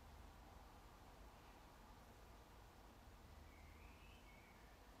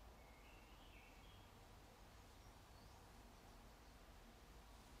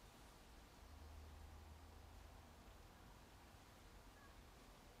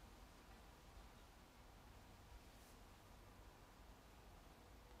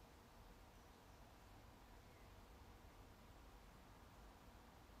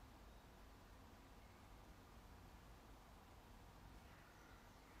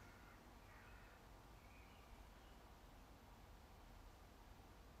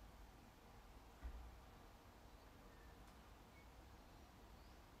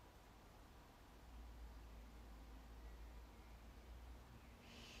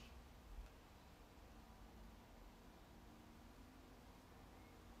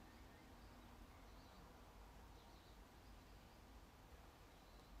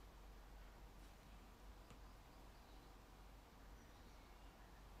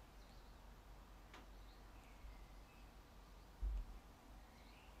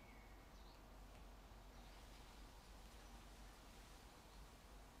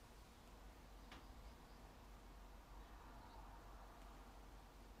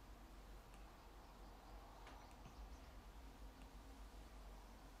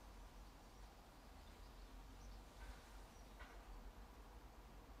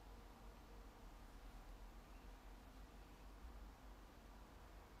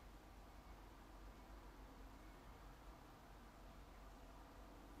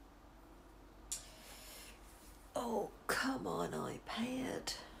 Oh, come on,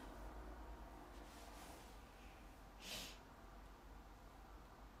 iPad.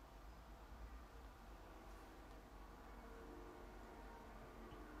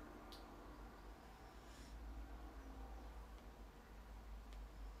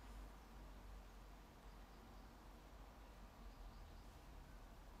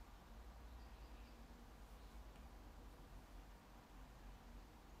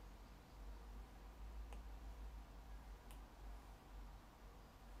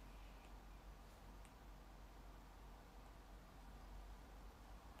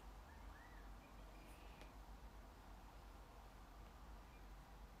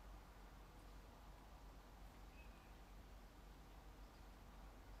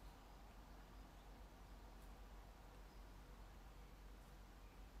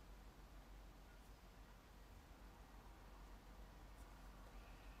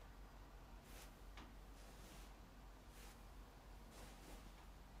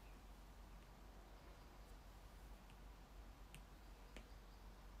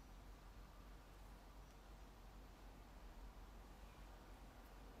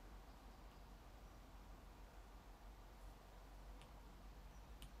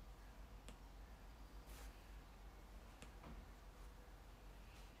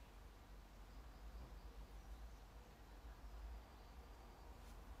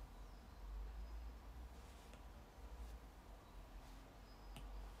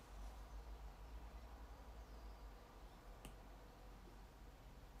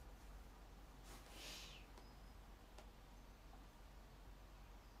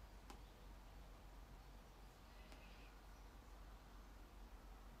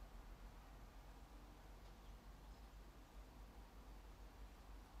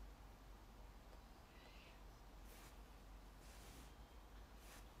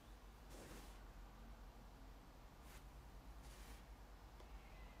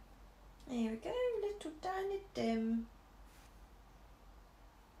 Here we go, little tiny dim.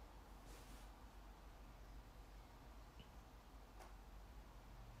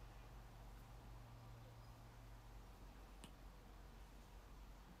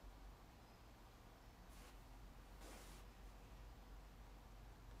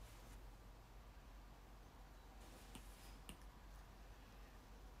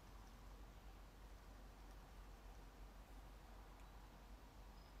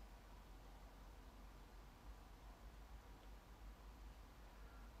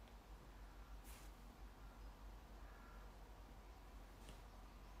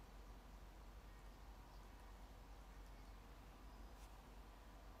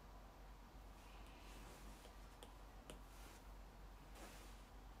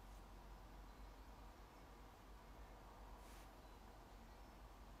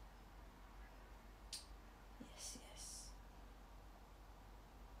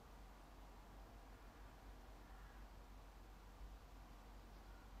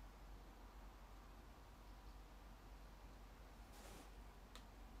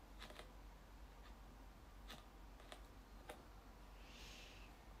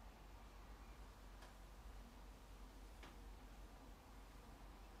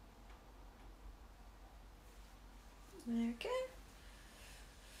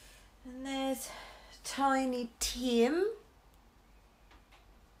 tiny Tim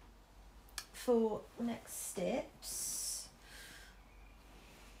for next steps.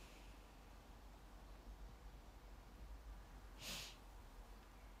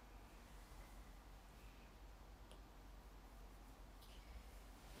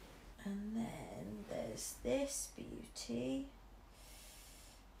 And then there's this beauty.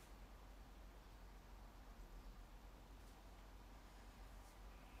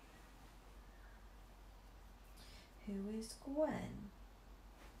 Who is Gwen?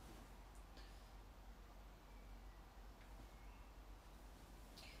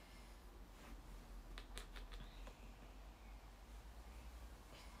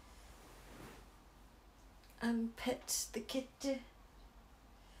 And pet the kitty.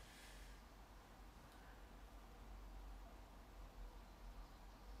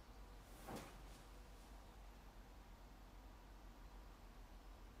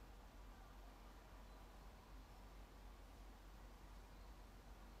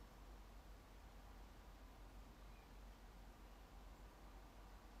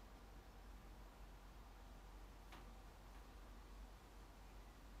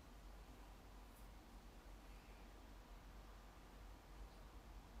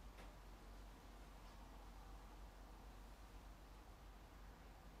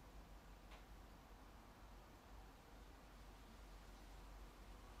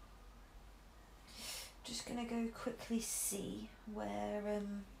 Just gonna go quickly see where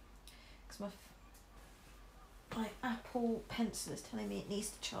because my Apple Pencil is telling me it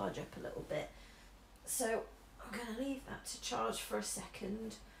needs to charge up a little bit, so I'm gonna leave that to charge for a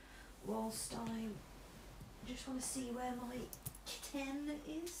second whilst I just want to see where my kitten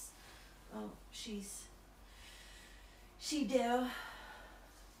is. Oh, she do.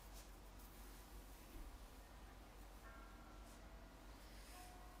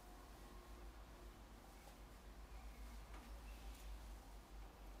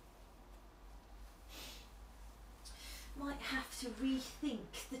 Might have to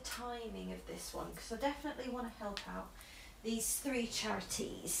rethink the timing of this one because I definitely want to help out these 3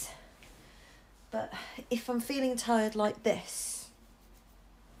 charities, but if I'm feeling tired like this,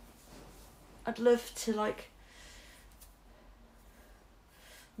 I'd love to like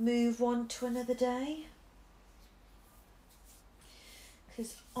move on to another day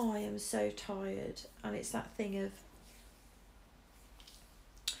because I am so tired, and it's that thing of,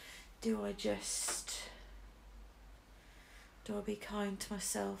 do I be kind to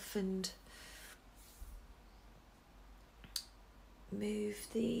myself and move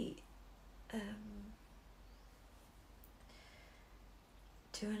the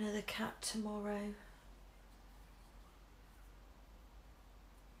do another cat tomorrow?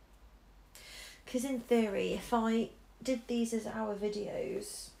 Because in theory, if I did these as our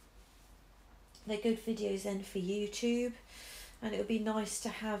videos, they're good videos then for YouTube, and it would be nice to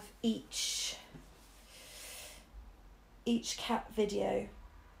have each cat video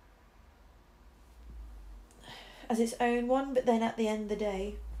as its own one, but then at the end of the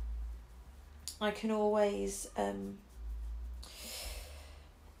day I can always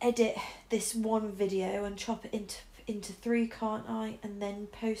edit this one video and chop it into 3, can't I, and then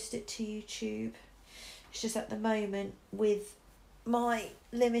post it to YouTube. It's just at the moment with my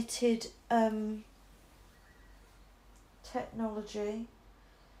limited technology.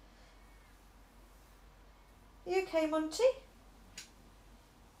 You okay, Monty?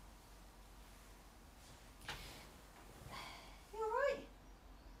 You alright?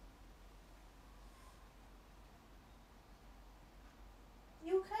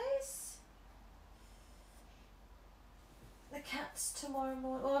 You okay? The cat's tomorrow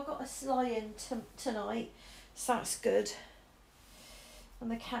morning. Well, I've got a lie-in tonight, so that's good.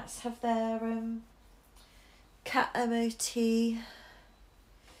 And the cats have their cat MOT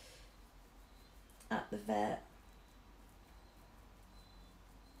at the vet.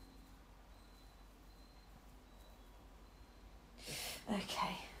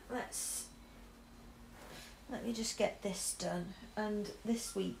 Okay, let me just get this done, and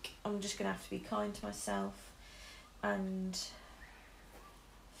this week I'm just gonna have to be kind to myself and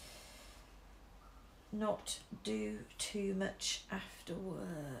not do too much after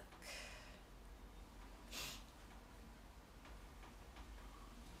work.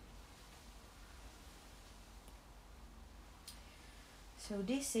 So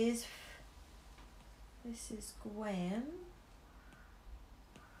this is Gwen.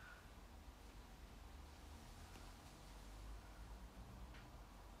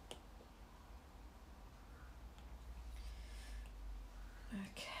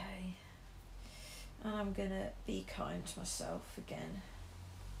 Okay, and I'm gonna be kind to myself again.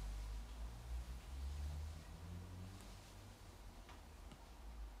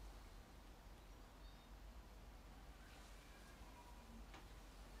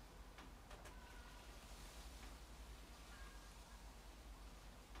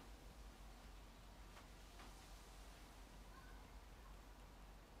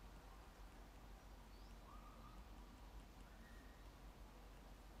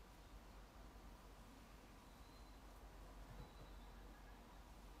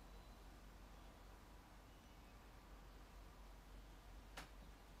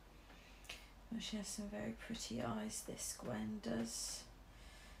 But she has some very pretty eyes, this Gwen does.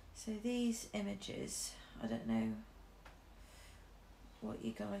 So these images, I don't know what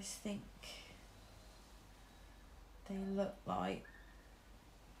you guys think they look like,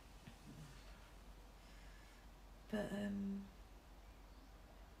 but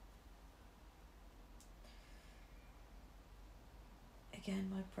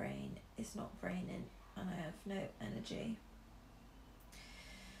again, my brain is not braining and I have no energy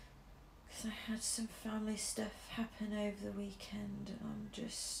because I had some family stuff happen over the weekend and I'm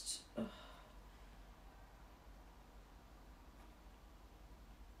just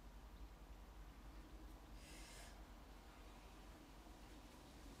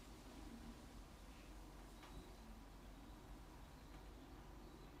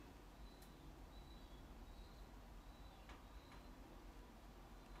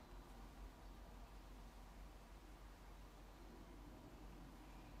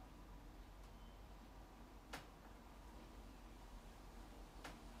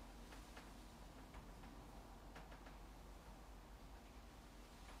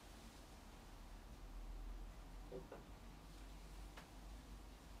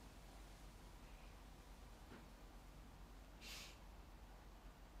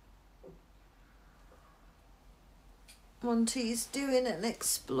Monty's doing an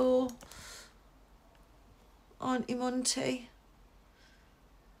explore, aren't you, Monty?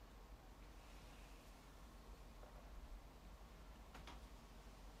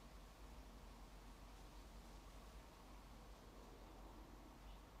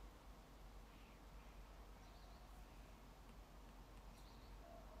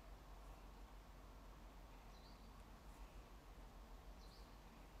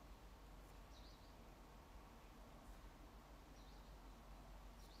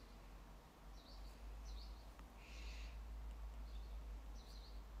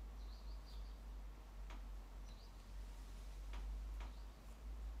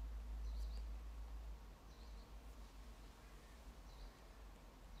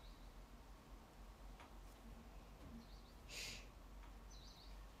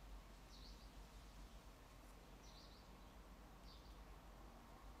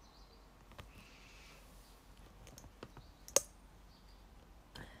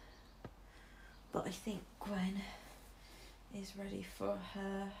 But I think Gwen is ready for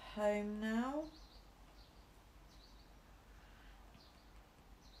her home now.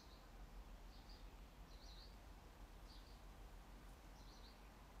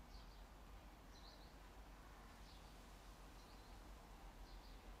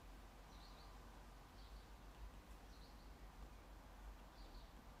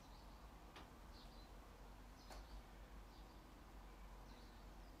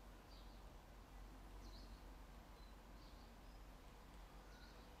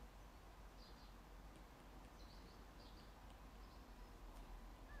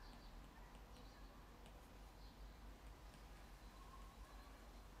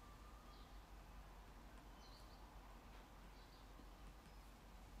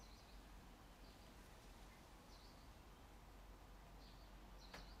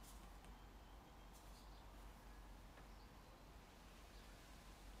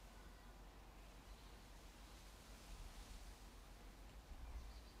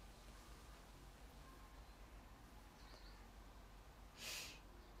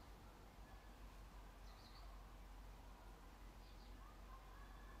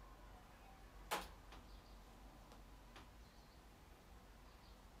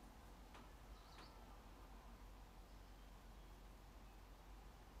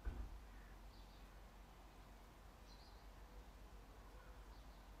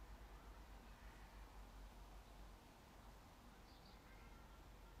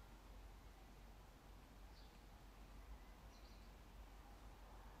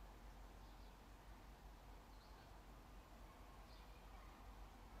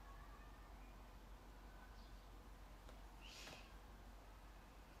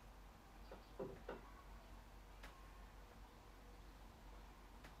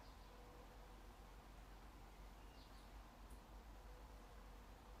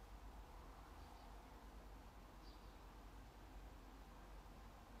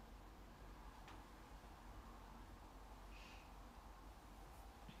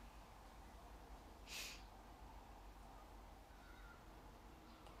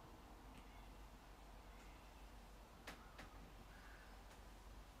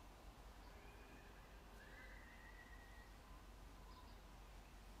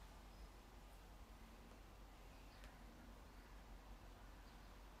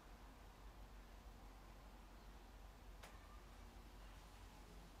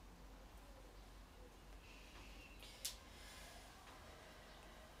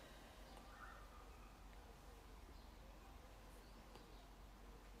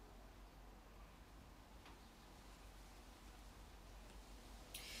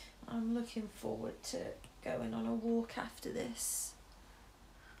 I'm looking forward to going on a walk after this.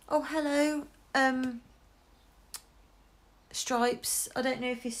 Oh, hello, Stripes. I don't know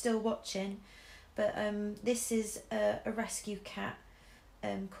if you're still watching, but this is a rescue cat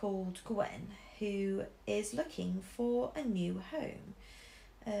called Gwen, who is looking for a new home.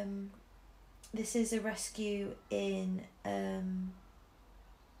 This is a rescue in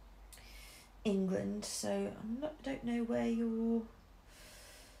England, so I don't know where you're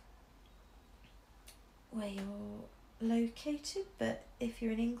located, but if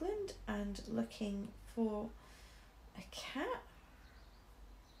you're in England and looking for a cat,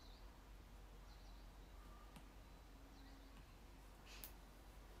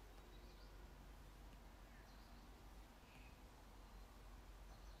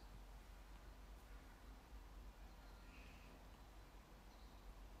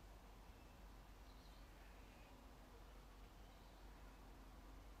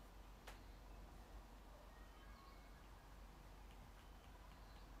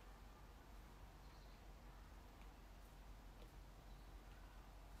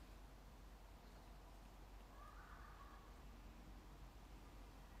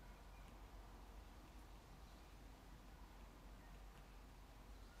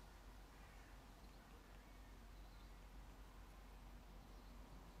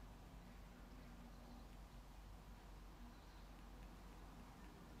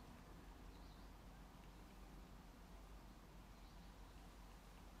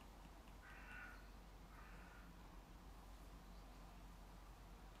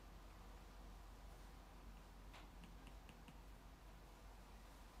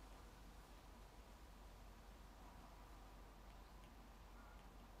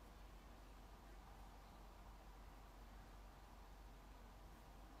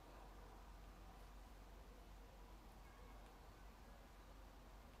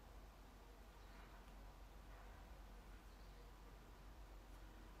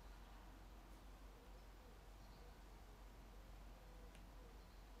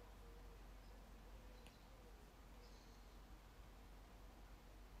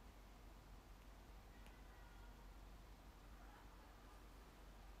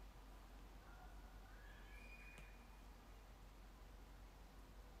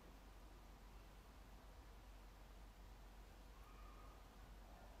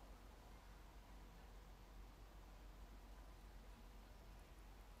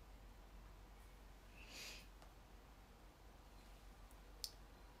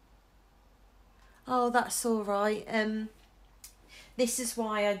 oh, that's all right. This is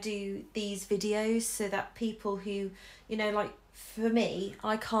why I do these videos, so that people who, like for me,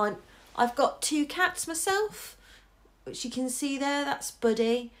 I've got 2 cats myself, which you can see there. That's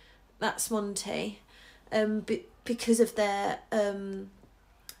Buddy, that's Monty. Because of their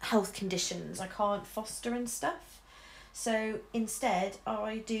health conditions, I can't foster and stuff. So instead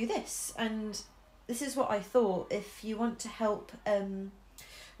I do this, and this is what I thought. If you want to help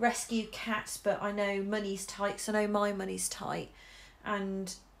rescue cats, but I know money's tight, so I know my money's tight,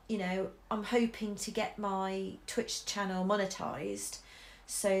 and I'm hoping to get my Twitch channel monetized,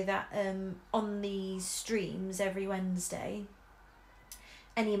 so that on these streams every Wednesday,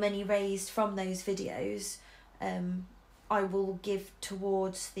 any money raised from those videos I will give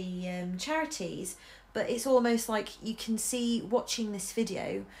towards the charities. But it's almost like you can see watching this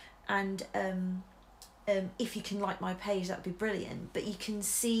video, and if you can like my page, that'd be brilliant, but you can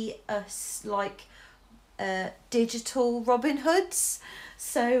see us like digital Robin Hoods.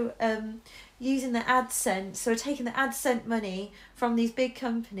 So using the AdSense, so we're taking the AdSense money from these big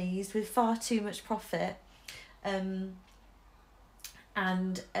companies with far too much profit, and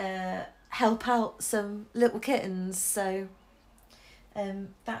help out some little kittens. So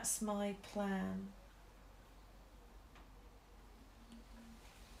that's my plan.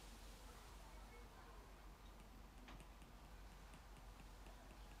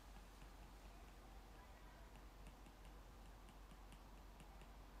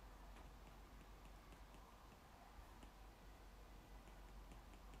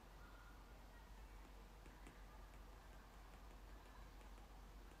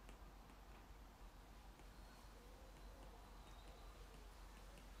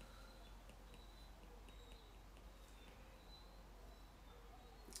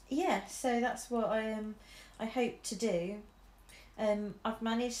 Yeah, so that's what I hope to do. I've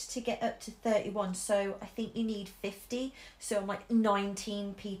managed to get up to 31, so I think you need 50, so I'm like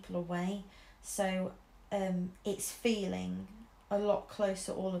 19 people away. So it's feeling a lot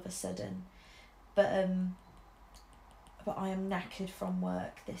closer all of a sudden. But I am knackered from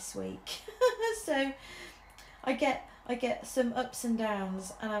work this week. So I I get some ups and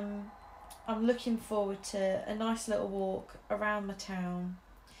downs, and I'm looking forward to a nice little walk around my town,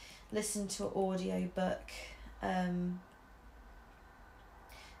 listen to an audio book, but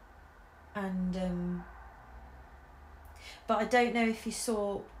I don't know if you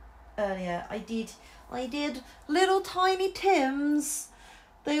saw earlier, I did little tiny Tims.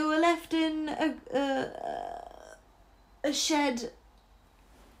 They were left in a shed,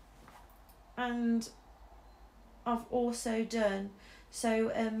 and I've also done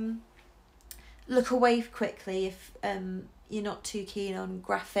so. Look away quickly if you're not too keen on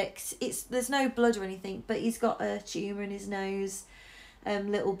graphics. There's no blood or anything, but he's got a tumour in his nose,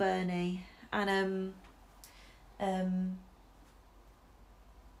 little Bernie, and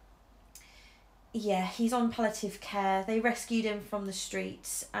yeah, he's on palliative care. They rescued him from the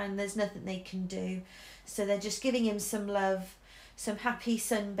streets, and there's nothing they can do, so they're just giving him some love, some happy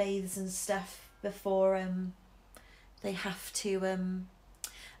sunbathes and stuff before they have to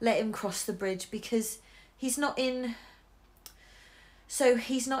let him cross the bridge, because he's not in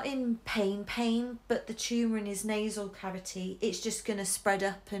pain, but the tumour in his nasal cavity, it's just going to spread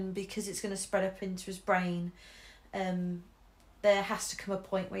up, and because it's going to spread up into his brain, there has to come a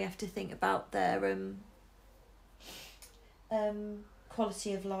point where you have to think about their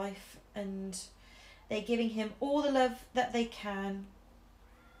quality of life, and they're giving him all the love that they can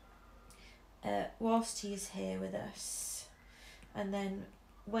whilst he's here with us, and then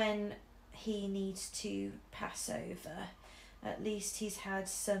when he needs to pass over, at least he's had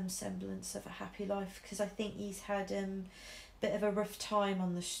some semblance of a happy life, because I think he's had a bit of a rough time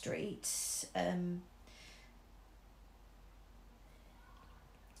on the streets.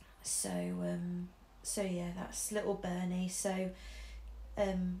 So yeah, that's little Bernie. So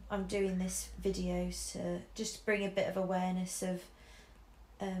I'm doing this video to just bring a bit of awareness of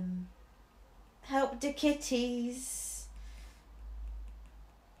help the kitties.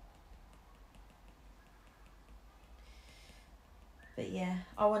 But yeah,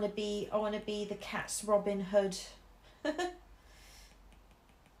 I want to be the cat's Robin Hood.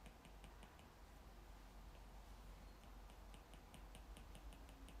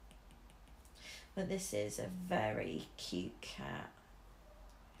 But this is a very cute cat.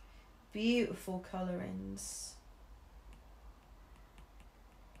 Beautiful colourings.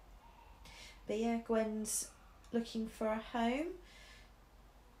 But yeah, Gwen's looking for a home.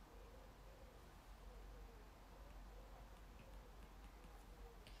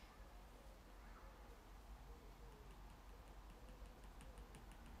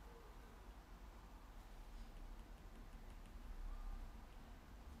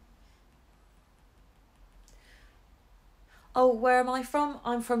 Oh, where am I from?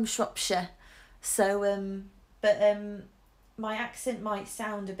 I'm from Shropshire. So, my accent might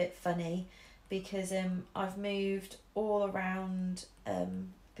sound a bit funny because I've moved all around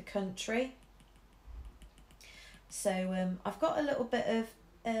the country. So I've got a little bit of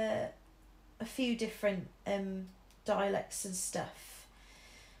a few different dialects and stuff.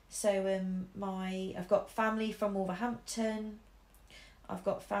 So I've got family from Wolverhampton. I've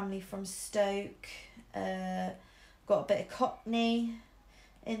got family from Stoke. Got a bit of Cockney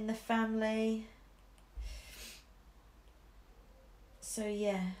in the family. So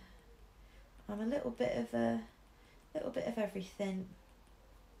yeah, I'm a little bit of everything.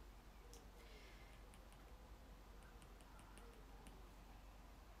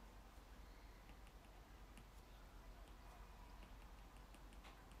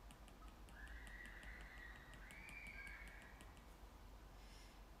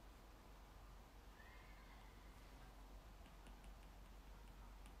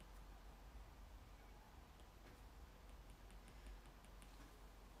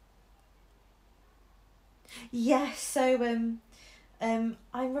 Yes, so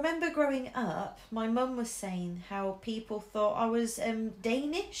I remember growing up, my mum was saying how people thought I was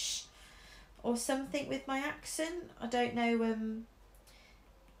Danish or something with my accent. I don't know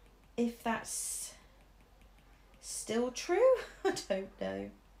if that's still true. I don't know.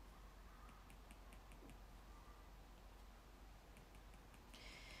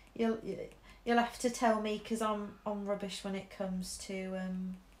 You'll have to tell me, because I'm rubbish when it comes to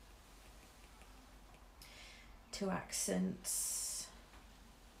accents.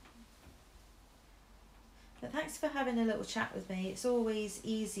 But thanks for having a little chat with me. It's always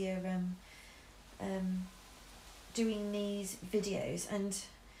easier doing these videos, and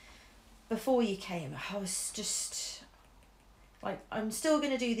before you came I was just like, I'm still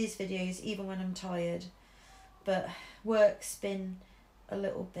going to do these videos even when I'm tired, but work's been a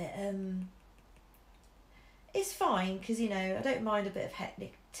little bit it's fine, because you know, I don't mind a bit of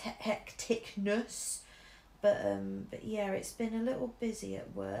hecticness, But yeah, it's been a little busy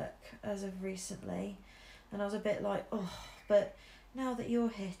at work as of recently, and I was a bit like, oh, but now that you're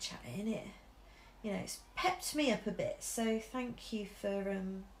here chatting, it's pepped me up a bit. So thank you for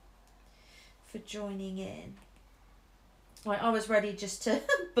joining in. Like, I was ready just to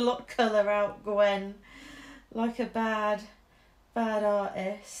block colour out Gwen like a bad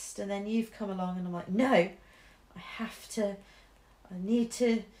artist, and then you've come along and I'm like, no, I need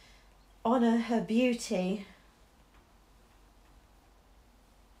to honour her beauty.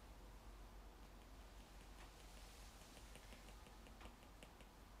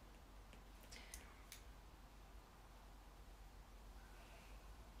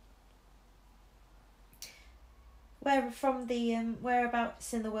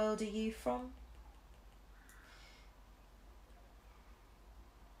 Whereabouts in the world are you from?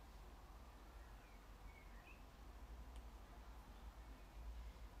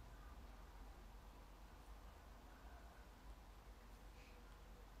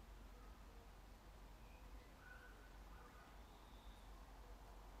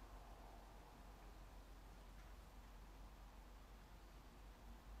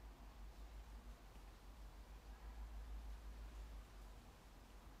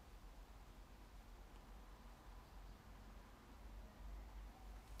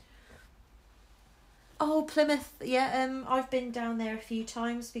 Oh, Plymouth. Yeah, I've been down there a few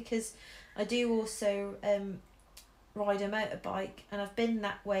times because I do also ride a motorbike, and I've been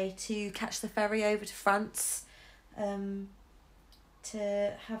that way to catch the ferry over to France,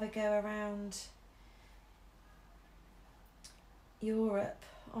 to have a go around Europe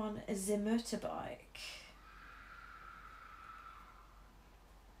on a motorbike.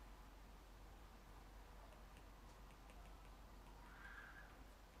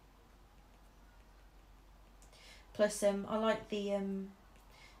 Plus, I like the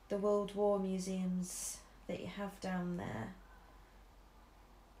World War museums that you have down there.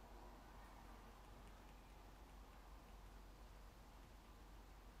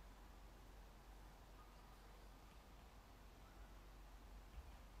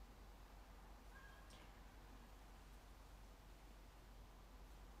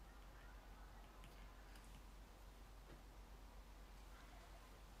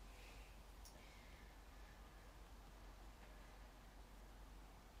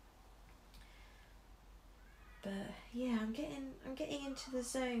 But yeah, I'm getting into the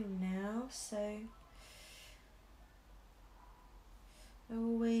zone now, so I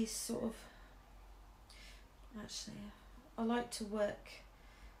always sort of, actually, I like to work,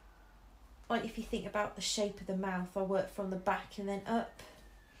 like, if you think about the shape of the mouth, I work from the back and then up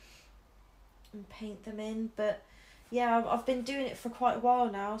and paint them in. But yeah, I've been doing it for quite a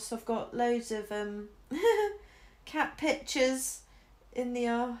while now, so I've got loads of cat pictures in the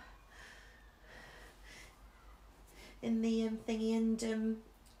thingy, and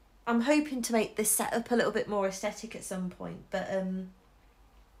I'm hoping to make this setup a little bit more aesthetic at some point, but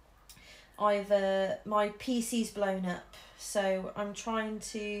I've my PC's blown up, so I'm trying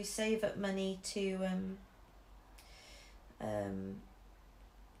to save up money to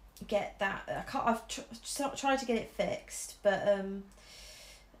get that. I've tried to get it fixed, but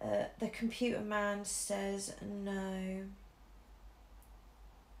the computer man says no,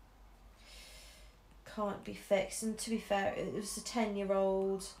 can't be fixed. And to be fair, it was a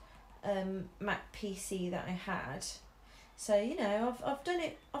 10-year-old Mac PC that I had, so I've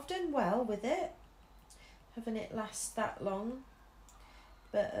done well with it, having it last that long.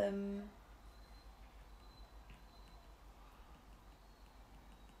 But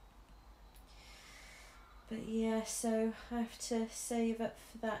yeah, so I have to save up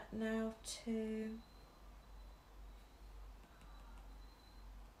for that now too.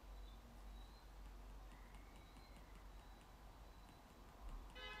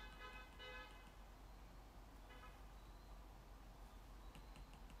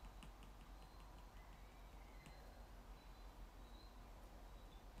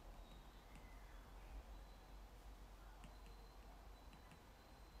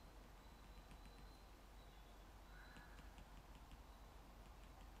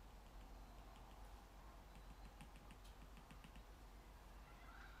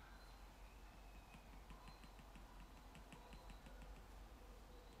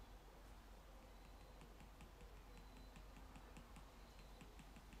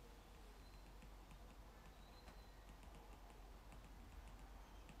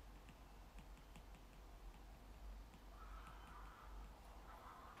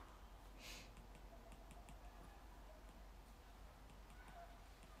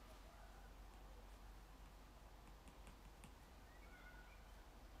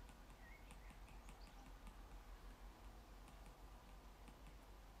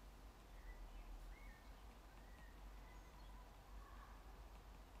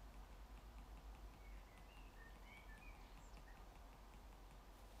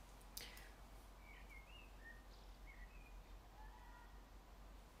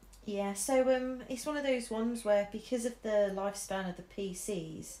 Yeah, so it's one of those ones where because of the lifespan of the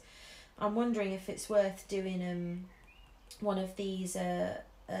PCs, I'm wondering if it's worth doing one of these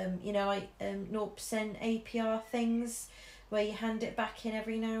you know, like 0% APR things where you hand it back in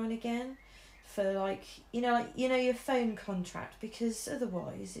every now and again for like your phone contract, because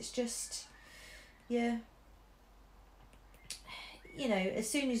otherwise it's just, yeah, you know, as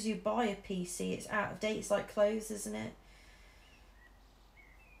soon as you buy a PC it's out of date. It's like clothes, isn't it?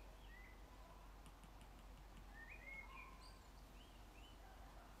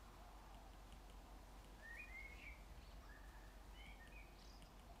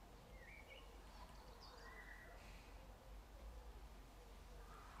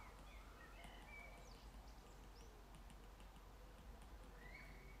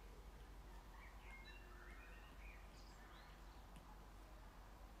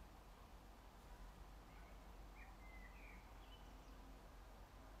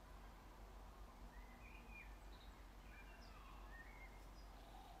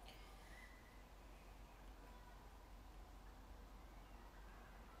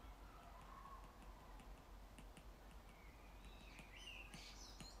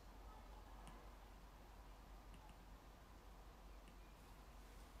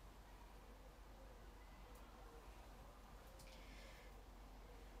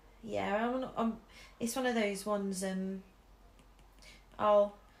 Yeah, I'm it's one of those ones.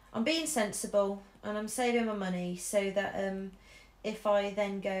 I'll I'm being sensible and I'm saving my money so that if I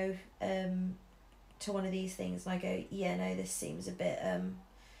then go to one of these things and I go, yeah, no, this seems a bit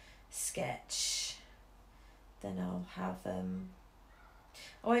sketch, then I'll have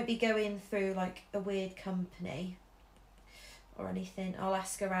I won't be going through like a weird company or anything. I'll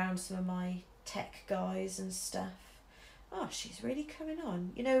ask around some of my tech guys and stuff. Oh, she's really coming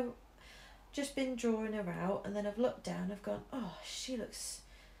on. You know, just been drawing her out and then I've looked down, I've gone, oh, she looks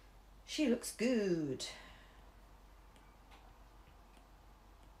good.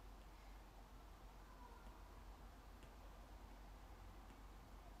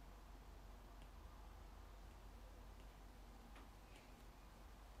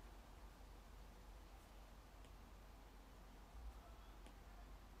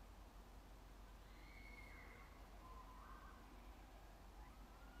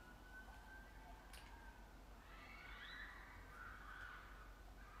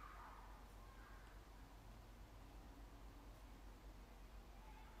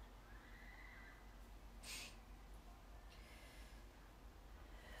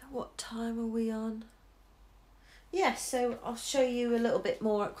 What time are we on? Yeah, so I'll show you a little bit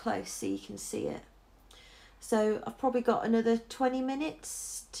more up close so you can see it. So I've probably got another 20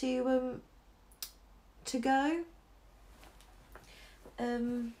 minutes to go.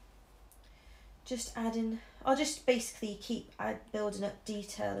 Just adding, I'll just basically keep building up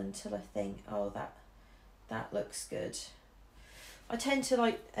detail until I think, oh, that looks good. I tend to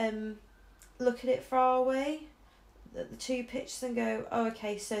like look at it far away at the two pictures and go, oh,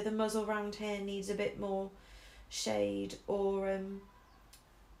 okay, so the muzzle round here needs a bit more shade, or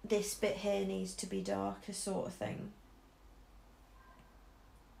this bit here needs to be darker, sort of thing.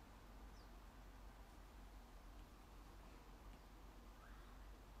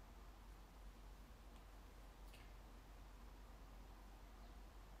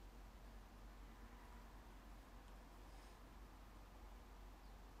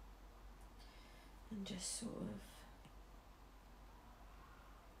 And just sort of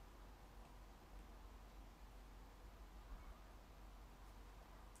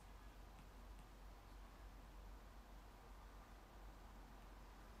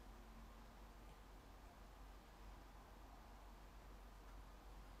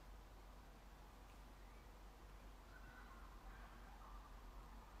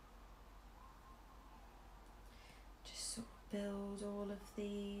build all of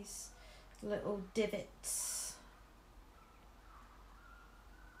these little divots.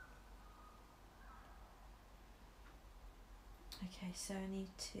 Okay, so I need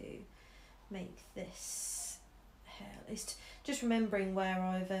to make this hair. It's just remembering where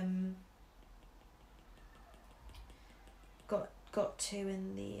I've got to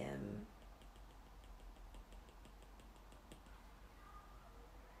in the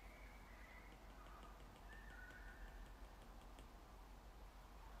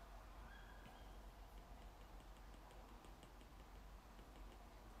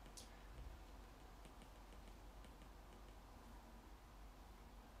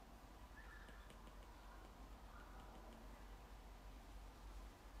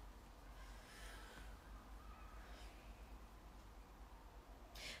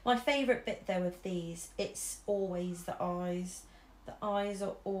my favourite bit though of these, it's always the eyes. The eyes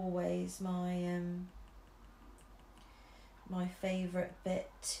are always my my favourite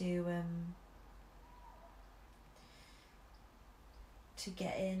bit to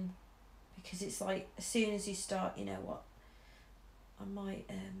get in, because it's like as soon as you start, you know what, I might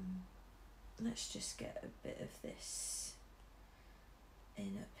let's just get a bit of this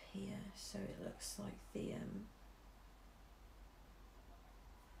in up here so it looks like the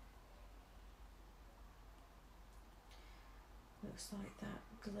looks like that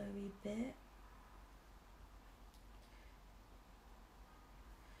glowy bit.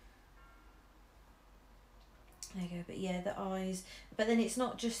 There you go. But yeah, the eyes, but then it's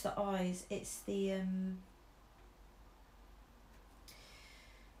not just the eyes, it's the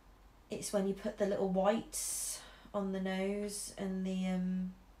it's when you put the little whites on the nose and the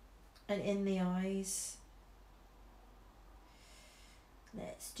and in the eyes.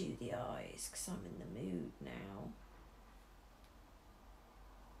 Let's do the eyes because I'm in the mood now.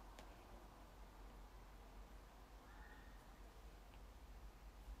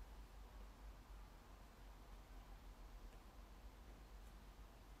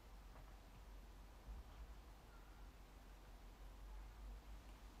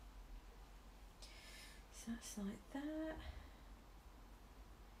 So that's like that.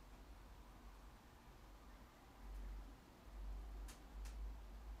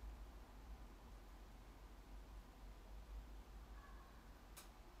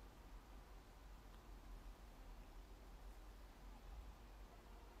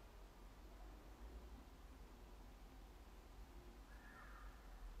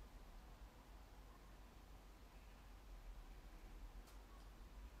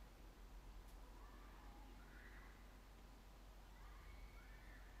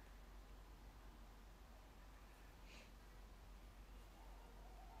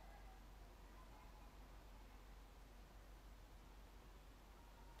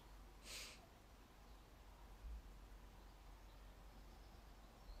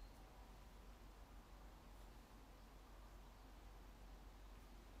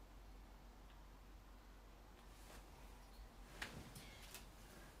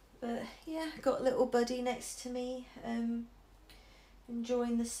 But yeah, got little buddy next to me,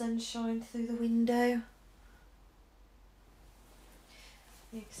 enjoying the sunshine through the window.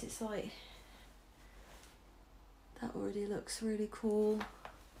 Yeah, because it's like, that already looks really cool.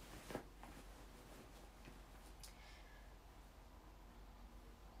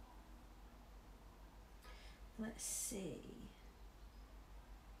 Let's see.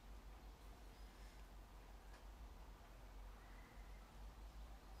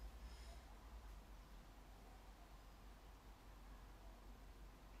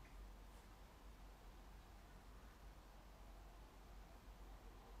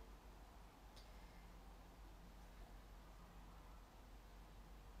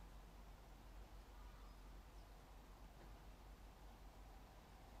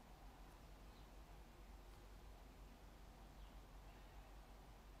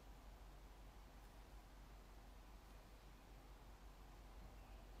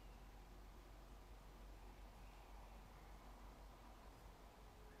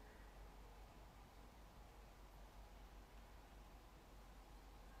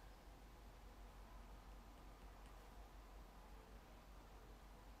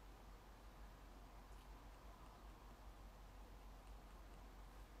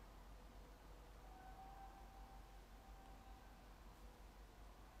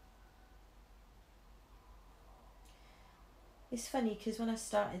 It's funny because when I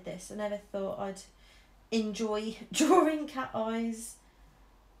started this, I never thought I'd enjoy drawing cat eyes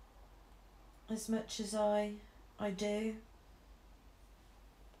as much as I do.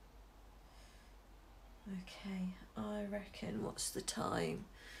 Okay, I reckon, what's the time?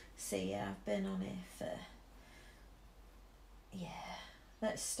 See, yeah, I've been on here for, yeah,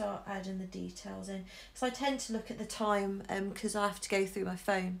 let's start adding the details in. So I tend to look at the time because I have to go through my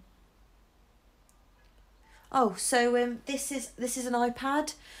phone. Oh, so this is an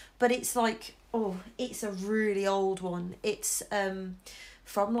iPad, but it's like, oh, it's a really old one. It's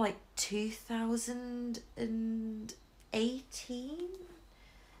from like 2018.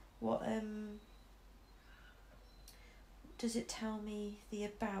 What does it tell me the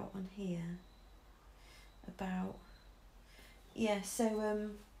about on here? About, yeah, so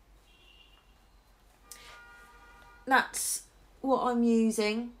that's what I'm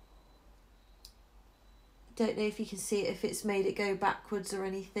using. Don't know if you can see it, if it's made it go backwards or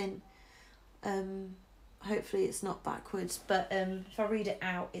anything. Hopefully it's not backwards, but if I read it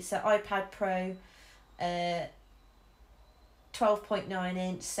out, it's an iPad Pro 12.9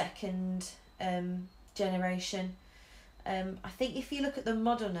 inch second generation, I think if you look at the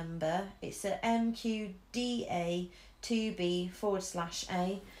model number, it's a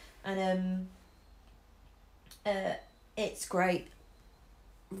MQDA2B/A, and it's great.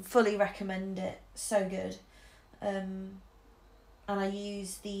 Fully recommend it. So good. And I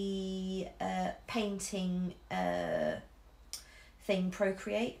use the painting thing,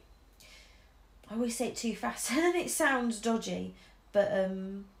 Procreate. I always say it too fast and it sounds dodgy, but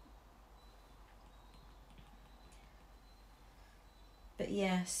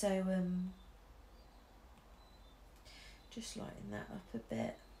yeah, so just lighten that up a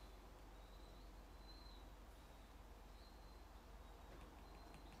bit.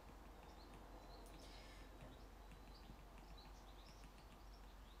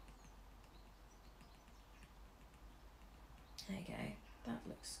 There you go, that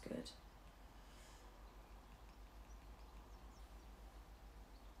looks good.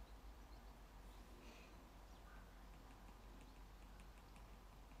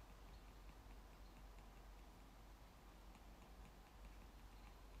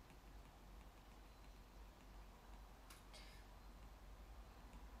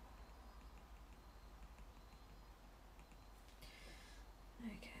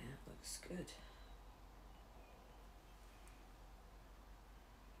 Okay, that looks good.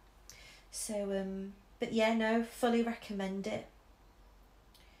 So but yeah, no, fully recommend it.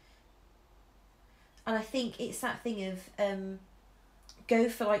 And I think it's that thing of go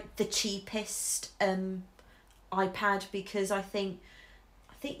for like the cheapest iPad, because I think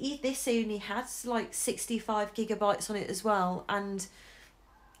this only has like 65 gigabytes on it as well, and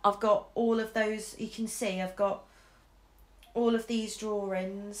I've got all of those. You can see I've got all of these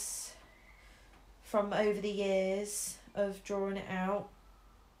drawings from over the years of drawing it out,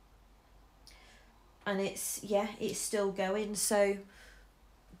 and it's still going. So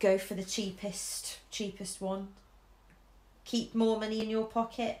go for the cheapest one. Keep more money in your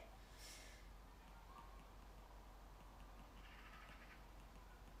pocket.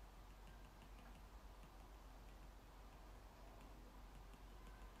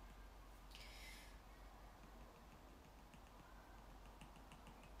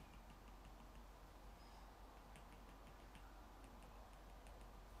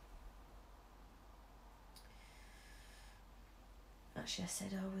 Actually, I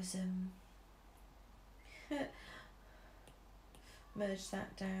said I was merge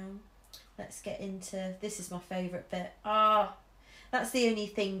that down. Let's get into, this is my favourite bit. That's the only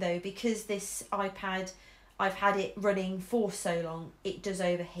thing though, because this iPad, I've had it running for so long, it does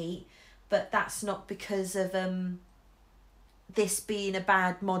overheat, but that's not because of this being a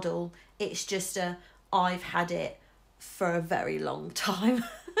bad model. It's just I've had it for a very long time.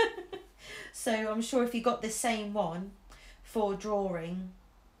 So I'm sure if you got the same one for drawing,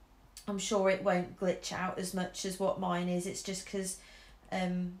 I'm sure it won't glitch out as much as what mine is. It's just because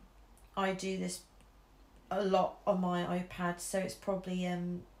I do this a lot on my iPad, so it's probably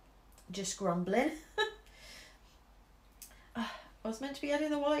just grumbling. I was meant to be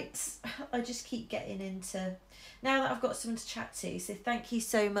adding the whites. I just keep getting into, now that I've got someone to chat to, so thank you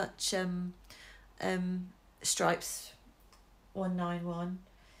so much Stripes 191,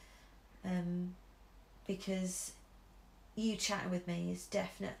 because you chatting with me is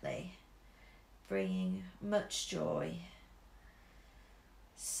definitely bringing much joy.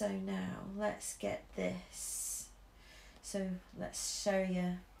 So now let's get this. So let's show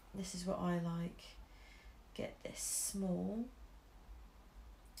you, this is what I like. Get this small.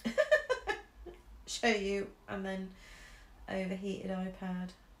 Show you, and then overheated iPad.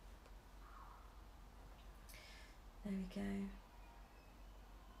 There we go.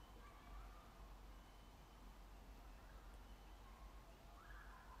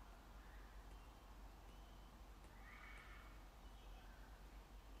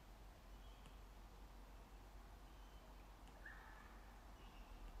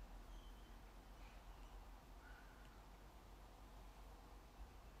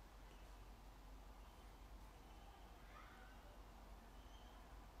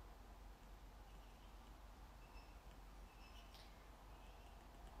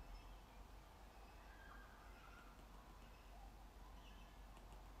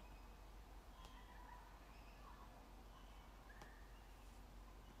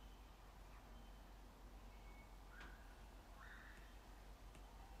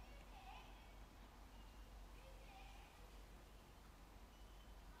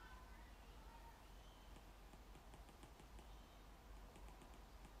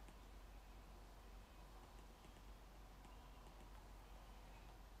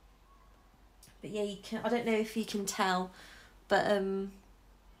 But yeah, you can, I don't know if you can tell, but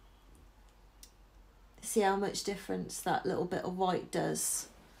this see how much difference that little bit of white does.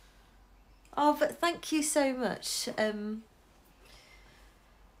 Oh, but thank you so much.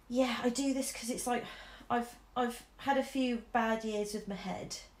 Yeah, I do this because it's like I've had a few bad years with my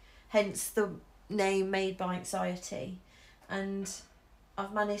head, hence the name Made by Anxiety, and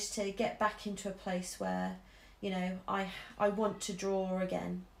I've managed to get back into a place where, you know, I want to draw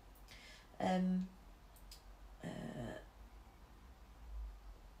again.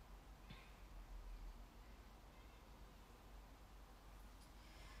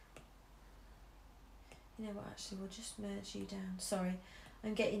 You know what, actually, we'll just merge you down. Sorry,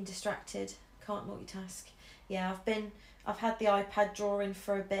 I'm getting distracted. Can't multitask. Yeah, I've had the iPad drawing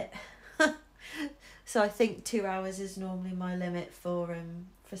for a bit. So I think 2 hours is normally my limit for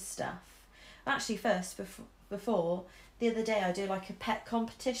stuff. Actually, first, before, the other day I do like a pet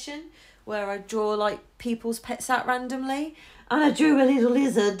competition where I draw like people's pets out randomly, and I drew a little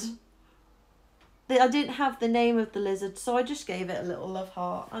lizard. I didn't have the name of the lizard, so I just gave it a little love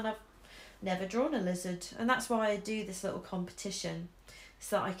heart, and I've never drawn a lizard, and that's why I do this little competition,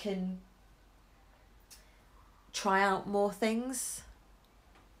 so that I can try out more things.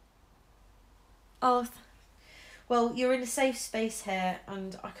 Oh, well, you're in a safe space here,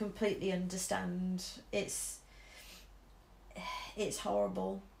 and I completely understand. It's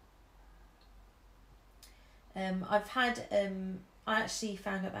horrible. I've had I actually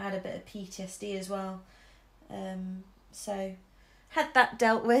found out I had a bit of PTSD as well, so had that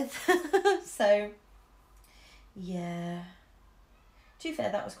dealt with. So yeah, to be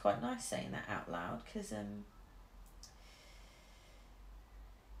fair, that was quite nice saying that out loud, because I'm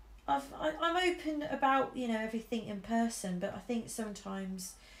open about, you know, everything in person, but I think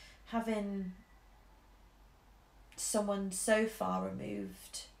sometimes having someone so far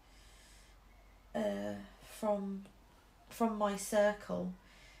removed from my circle,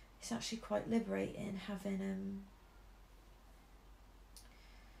 it's actually quite liberating having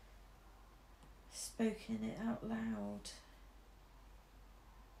spoken it out loud.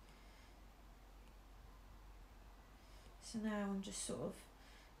 So now I'm just sort of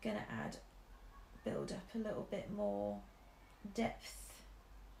going to build up a little bit more depth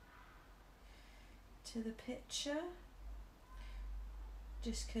to the picture,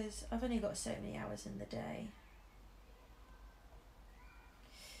 just because I've only got so many hours in the day.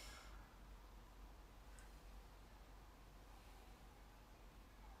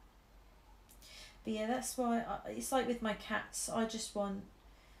 But yeah, that's why it's like with my cats, I just want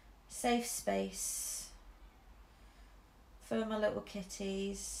safe space for my little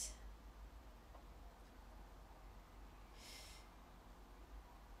kitties.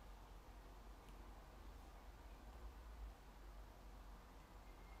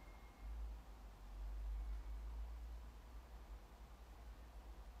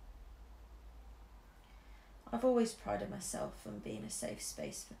 I've always prided myself on being a safe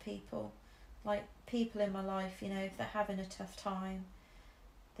space for people. Like, people in my life, you know, if they're having a tough time,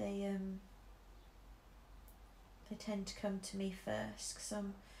 they tend to come to me first, because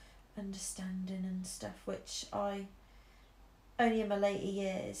I'm understanding and stuff, which I, only in my later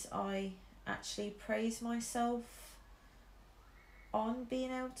years, I actually praise myself on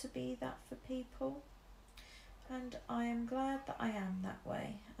being able to be that for people. And I am glad that I am that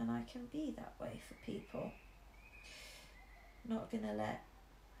way, and I can be that way for people. Not gonna let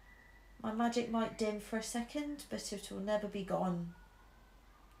my magic might dim for a second, but it will never be gone.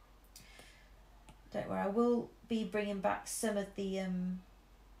 Don't worry, I will be bringing back some of the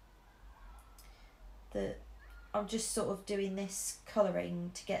I'm just sort of doing this colouring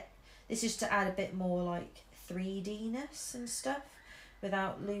to get, this is to add a bit more like 3D-ness and stuff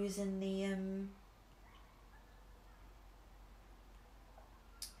without losing the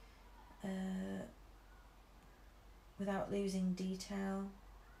without losing detail.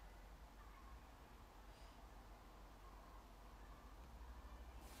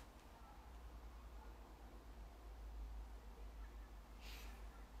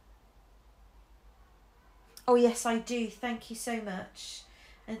 Oh yes, I do. Thank you so much.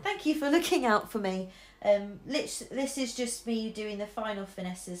 And thank you for looking out for me. This is just me doing the final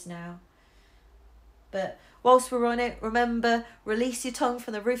finesses now. But whilst we're on it, remember, release your tongue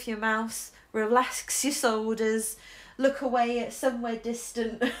from the roof of your mouth, relax your shoulders, look away at somewhere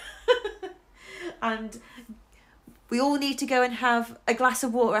distant. And we all need to go and have a glass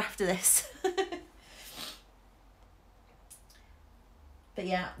of water after this. But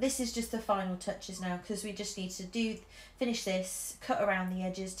yeah, this is just the final touches now, because we just need to finish this, cut around the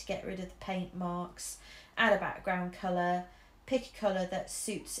edges to get rid of the paint marks, add a background colour, pick a colour that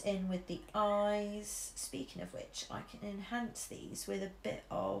suits in with the eyes. Speaking of which, I can enhance these with a bit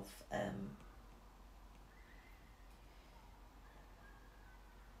of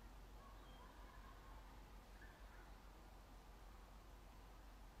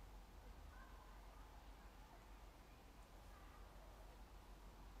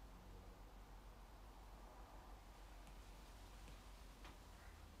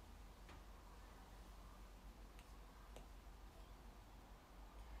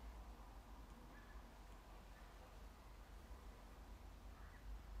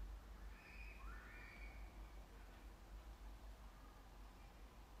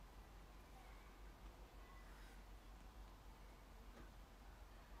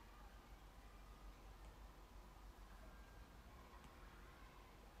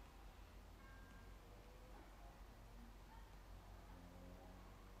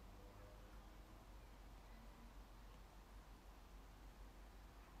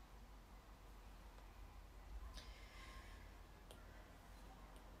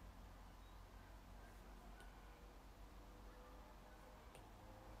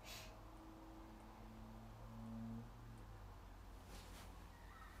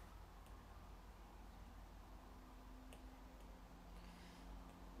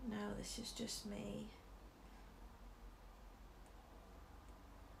this is just me.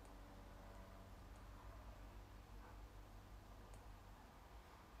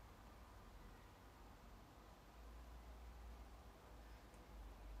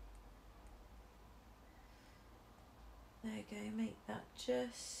 There you go, make that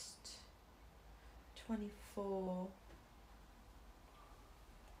just 24.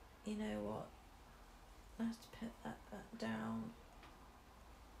 You know what? Let's put that down.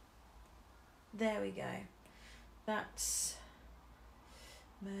 There we go. That's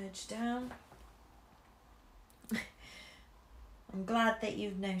merged down. I'm glad that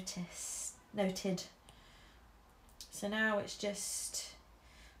you've noted. So now it's just,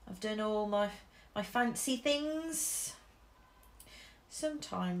 I've done all my fancy things.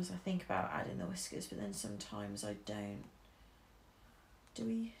 Sometimes I think about adding the whiskers, but then sometimes I don't. Do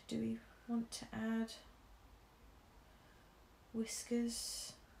we want to add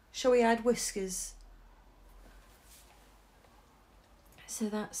whiskers? Shall we add whiskers? So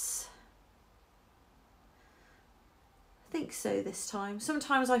that's, I think so this time.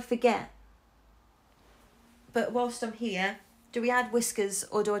 Sometimes I forget. But whilst I'm here, do we add whiskers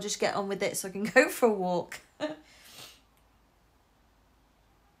or do I just get on with it so I can go for a walk?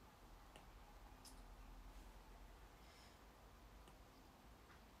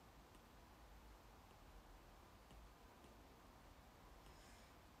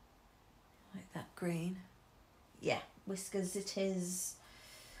 Like that green. Yeah, whiskers it is.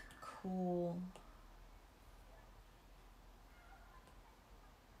 Cool.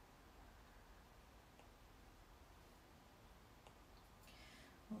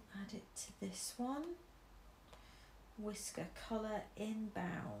 We'll add it to this one. Whisker colour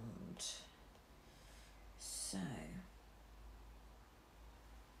inbound. So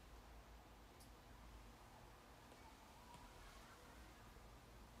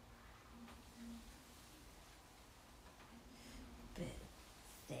bit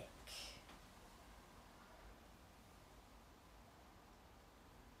thick.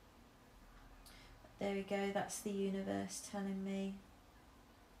 There we go, that's the universe telling me.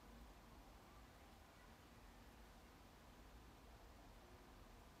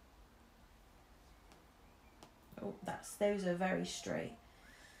 Oh, those are very straight.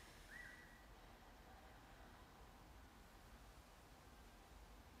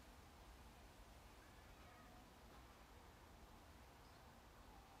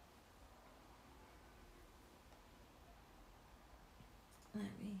 For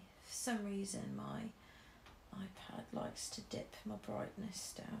some reason my iPad likes to dip my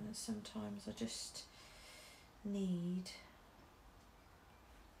brightness down, and sometimes I just need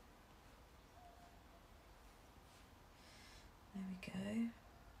there we go.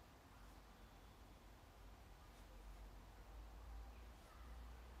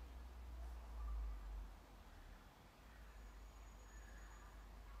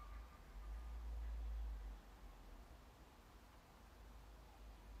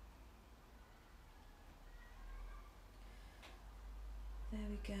 There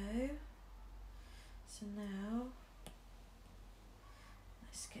we go. So now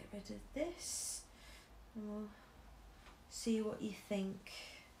let's get rid of this and we'll see what you think.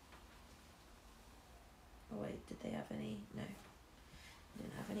 Oh wait, did they have any? No, they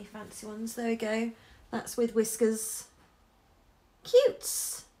didn't have any fancy ones. There we go. That's with whiskers.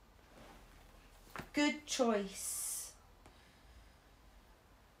 Cute. Good choice.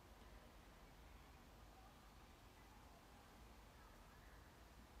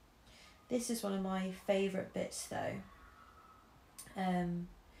 This is one of my favourite bits though.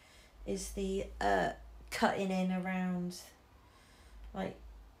 Is the cutting in around, like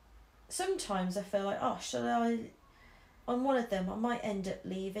sometimes I feel like, oh, shall I, on one of them I might end up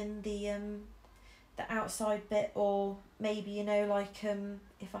leaving the outside bit, or maybe, you know, like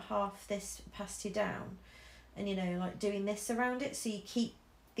if I half this pasty down and, you know, like doing this around it so you keep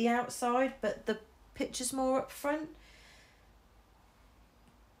the outside but the picture's more up front.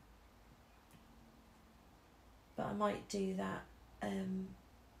 But I might do that.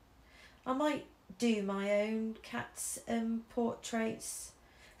 I might do my own cat's portraits.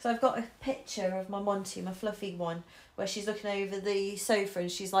 So I've got a picture of my Monty, my fluffy one, where she's looking over the sofa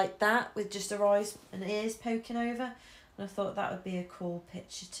and she's like that with just her eyes and ears poking over. And I thought that would be a cool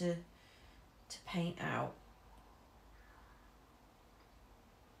picture to paint out.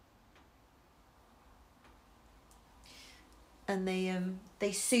 And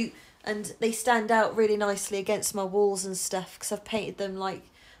they suit and they stand out really nicely against my walls and stuff because I've painted them like,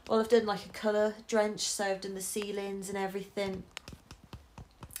 well, I've done like a colour drench, so I've done the ceilings and everything.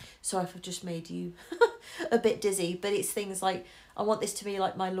 Sorry if I've just made you a bit dizzy, but it's things like I want this to be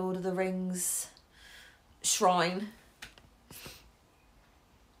like my Lord of the Rings shrine.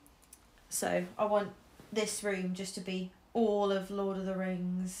 So I want this room just to be all of Lord of the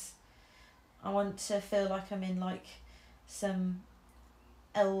Rings. I want to feel like I'm in like some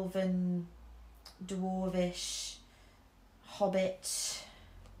elven, dwarvish, hobbit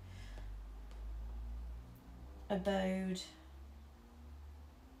abode.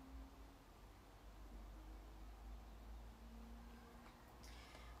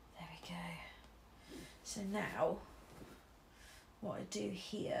 There we go. So now what I do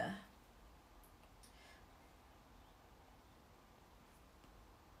here,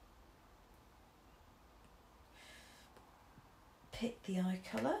 pick the eye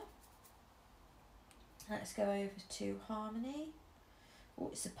colour. Let's go over to Harmony. Oh,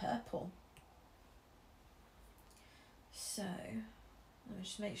 it's a purple. So let me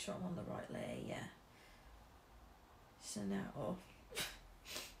just make sure I'm on the right layer. Yeah. So now, oh,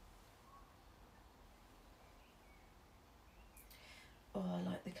 oh, I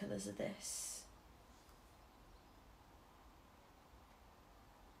like the colours of this.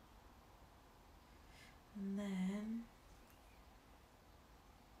 And then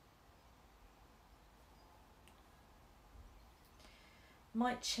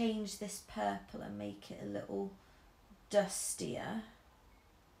might change this purple and make it a little dustier.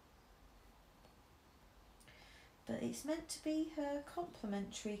 But it's meant to be her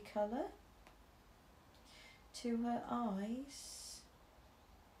complementary colour to her eyes.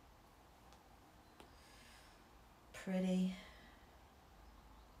 Pretty.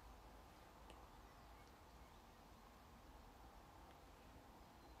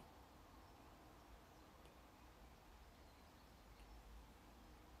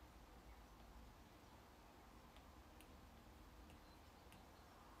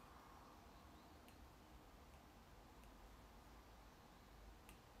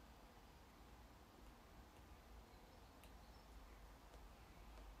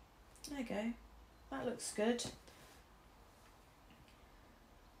 There you go. That looks good.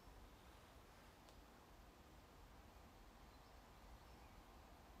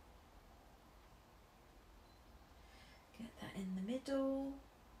 Get that in the middle.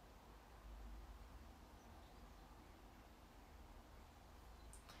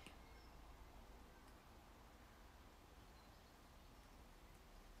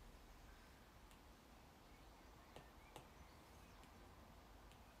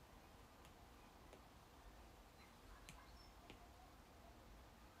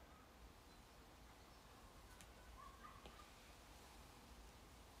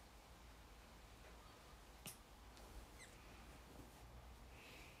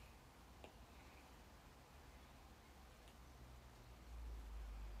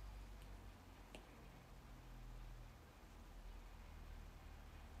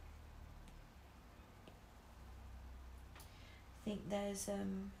 I think there's a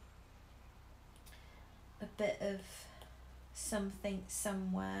bit of something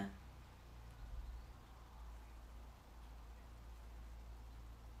somewhere.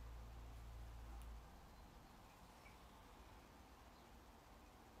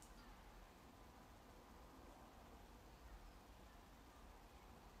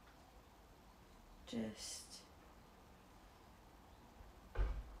 Just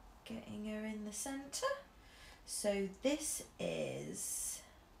getting her in the centre. So this is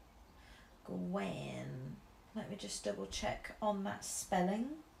Gwen. Let me just double check on that spelling.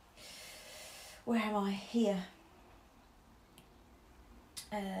 Where am I? Here.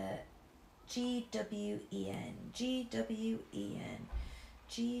 G-W-E-N. G-W-E-N.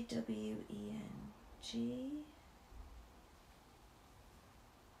 G-W-E-N. G...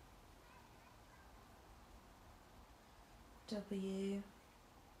 W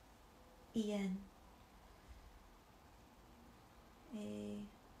E N E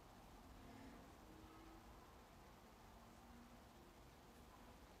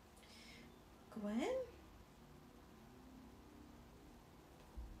Gwen.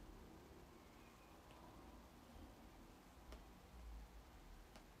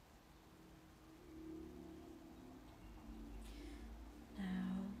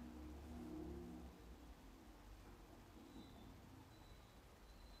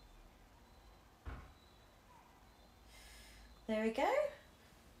 There we go.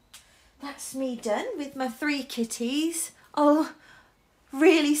 That's me done with my 3 kitties. Oh,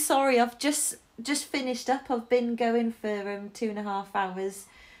 really sorry. I've just finished up. I've been going for 2.5 hours.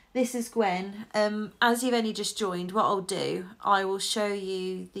 This is Gwen. As you've only just joined, what I'll do, I will show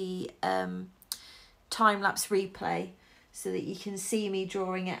you the time-lapse replay so that you can see me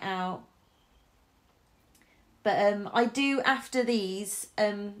drawing it out. But I do, after these,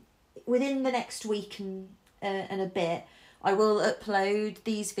 within the next week and a bit, I will upload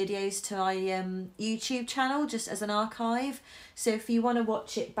these videos to my YouTube channel just as an archive. So if you want to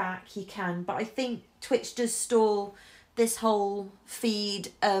watch it back, you can. But I think Twitch does store this whole feed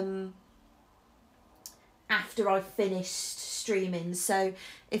after I've finished streaming. So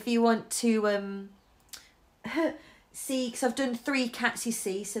if you want to see, because I've done 3 cats, you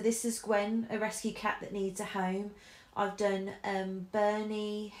see. So this is Gwen, a rescue cat that needs a home. I've done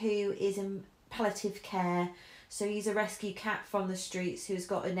Bernie, who is in palative care. So he's a rescue cat from the streets who's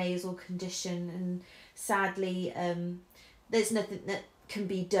got a nasal condition, and sadly there's nothing that can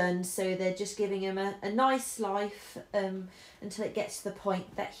be done, so they're just giving him a nice life until it gets to the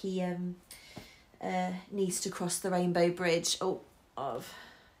point that he needs to cross the rainbow bridge.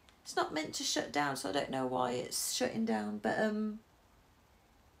 It's not meant to shut down, so I don't know why it's shutting down. But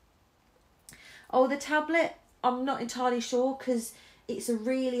the tablet, I'm not entirely sure, because it's a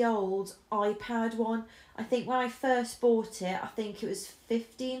really old iPad one. I think when I first bought it, I think it was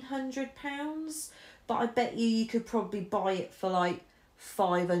 £1,500, but I bet you could probably buy it for like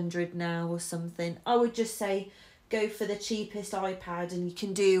 500 now or something. I would just say go for the cheapest iPad and you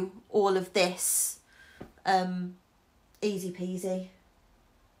can do all of this easy peasy.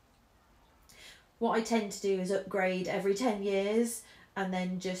 What I tend to do is upgrade every 10 years and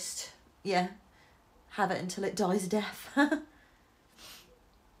then just, yeah, have it until it dies a death.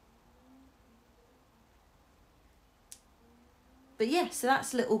 But yeah, so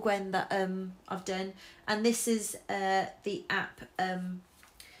that's little Gwen that I've done, and this is the app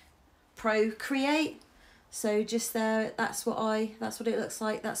Procreate. So just there, that's what it looks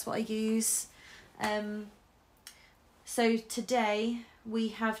like. That's what I use. So today we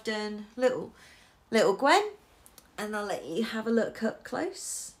have done little Gwen, and I'll let you have a look up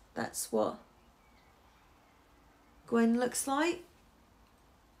close. That's what Gwen looks like.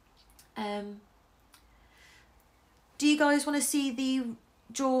 Do you guys want to see the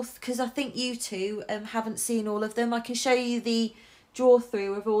draw? Because I think you two haven't seen all of them. I can show you the draw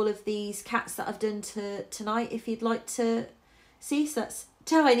through of all of these cats that I've done tonight if you'd like to see. So that's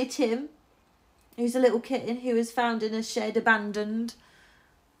Tiny Tim, who's a little kitten who was found in a shed abandoned.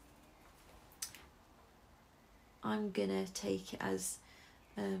 I'm gonna take it as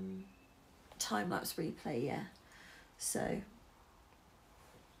time-lapse replay, yeah. So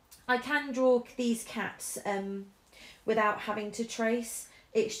I can draw these cats without having to trace.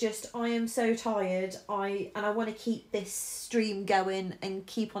 It's just I am so tired. I want to keep this stream going and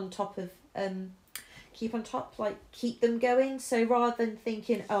keep on top, like keep them going. So rather than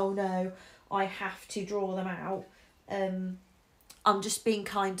thinking, oh no, I have to draw them out, I'm just being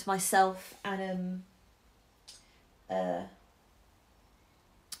kind to myself and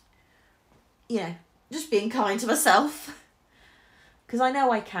you know, just being kind to myself, because I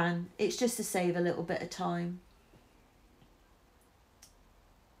know I can. It's just to save a little bit of time.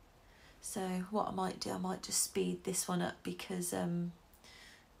 So what I might do, I might just speed this one up because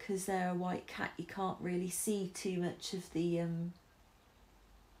they're a white cat, you can't really see too much of the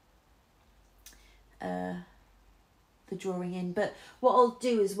drawing in. But what I'll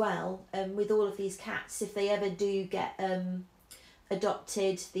do as well with all of these cats, if they ever do get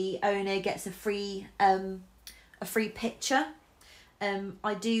adopted, the owner gets a free picture.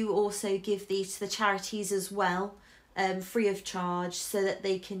 I do also give these to the charities as well, free of charge, so that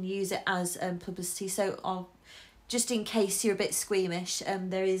they can use it as publicity. So I'll, just in case you're a bit squeamish,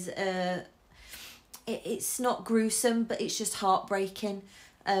 there is it's not gruesome, but it's just heartbreaking,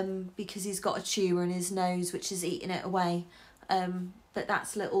 because he's got a tumour in his nose which is eating it away. But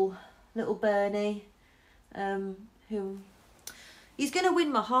that's little Bernie, who he's going to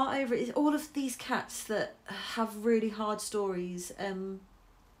win my heart over. It's all of these cats that have really hard stories.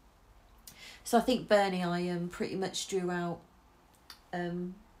 So I think Bernie I pretty much drew out.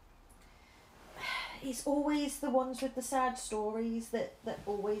 It's always the ones with the sad stories that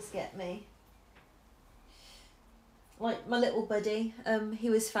always get me. Like my little buddy, he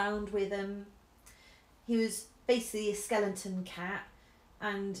was found with he was basically a skeleton cat,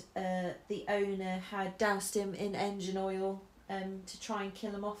 and the owner had doused him in engine oil to try and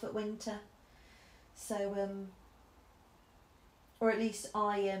kill him off at winter. So or at least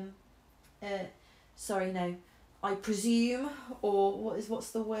I sorry, no, I presume, or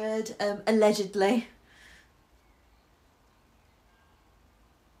what's the word, allegedly.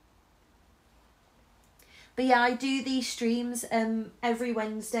 But yeah, I do these streams every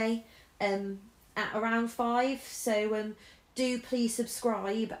Wednesday at around 5, so do please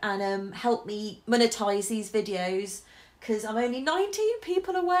subscribe and help me monetize these videos. because I'm only 19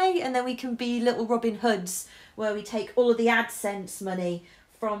 people away, and then we can be little Robin Hoods where we take all of the AdSense money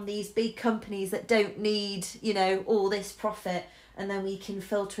from these big companies that don't need, you know, all this profit, and then we can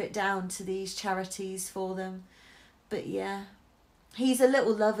filter it down to these charities for them. But yeah, he's a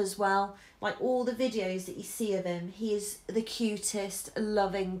little love as well. Like all the videos that you see of him, he is the cutest,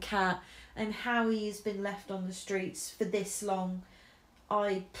 loving cat. And how he's been left on the streets for this long,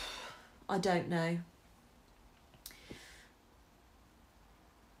 I don't know.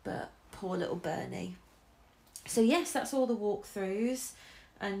 But poor little Bernie. So yes, that's all the walkthroughs.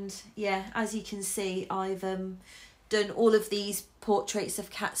 And yeah, as you can see, I've done all of these portraits of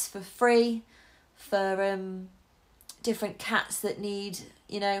cats for free for different cats that need,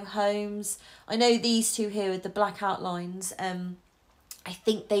 you know, homes. I know these two here with the black outlines, I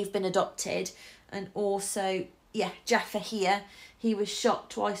think they've been adopted. And also, yeah, Jaffa here, he was shot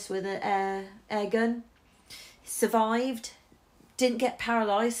twice with an air gun, survived, didn't get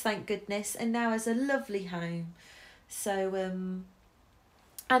paralysed, thank goodness, and now has a lovely home. So,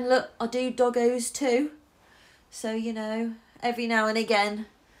 and look, I do doggos too. So, you know, every now and again,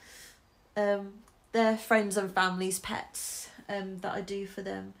 they're friends and family's pets that I do for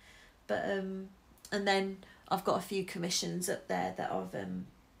them. But, and then I've got a few commissions up there that I've done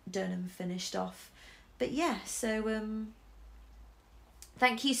and finished off. But yeah, so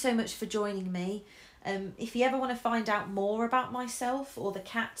thank you so much for joining me. If you ever want to find out more about myself or the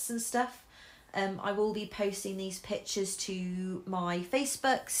cats and stuff, I will be posting these pictures to my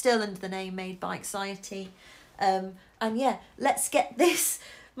Facebook, still under the name Made by Anxiety. And yeah, let's get this,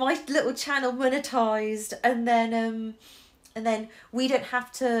 my little channel monetized, and then we don't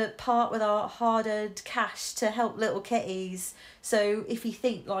have to part with our hard-earned cash to help little kitties. So if you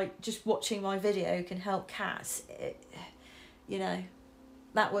think like just watching my video can help cats, you know,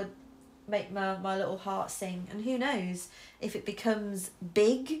 that would make my little heart sing. And who knows, if it becomes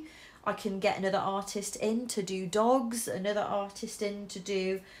big, I can get another artist in to do dogs, another artist in to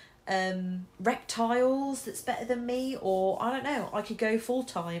do reptiles that's better than me, or I don't know, I could go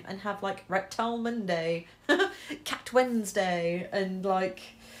full-time and have like Reptile Monday, Cat Wednesday, and like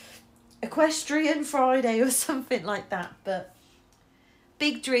Equestrian Friday or something like that. But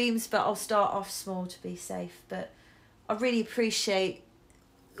big dreams, but I'll start off small to be safe. But I really appreciate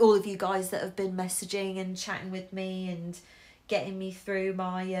all of you guys that have been messaging and chatting with me and getting me through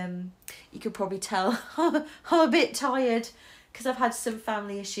my you could probably tell I'm a bit tired because I've had some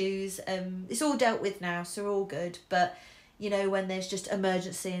family issues. It's all dealt with now, so we're all good. But you know, when there's just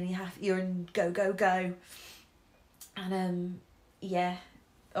emergency and you're in go. And yeah,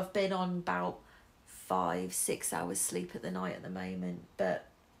 I've been on about 5-6 hours sleep at the night at the moment. But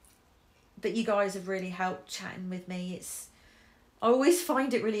you guys have really helped chatting with me. I always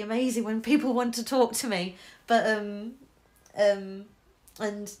find it really amazing when people want to talk to me, but and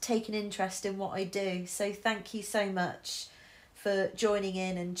take an interest in what I do. So thank you so much for joining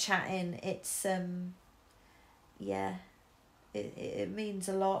in and chatting. It's yeah, it means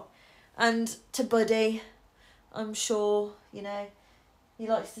a lot. And to Buddy, I'm sure, you know, he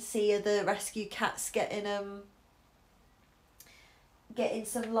likes to see the rescue cats getting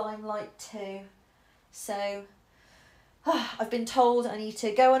some limelight too. So I've been told I need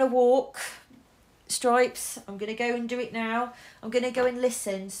to go on a walk. Stripes, I'm going to go and do it now. I'm going to go and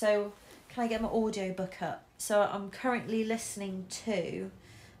listen. So can I get my audio book up? So I'm currently listening to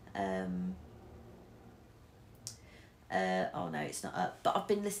oh no, it's not up, but I've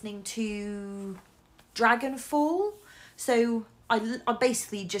been listening to Dragonfall. So I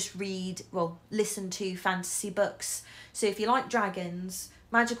basically just listen to fantasy books. So if you like dragons,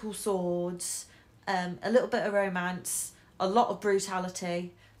 magical swords, a little bit of romance, a lot of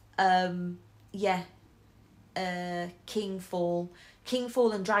brutality, yeah, Kingfall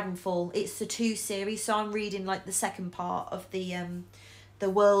and Dragonfall. It's the 2 series, so I'm reading like the second part of the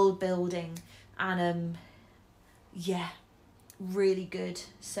world building, and yeah, really good.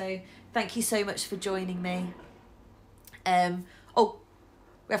 So thank you so much for joining me. Oh,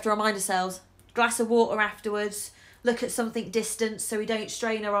 we have to remind ourselves, glass of water afterwards, look at something distant so we don't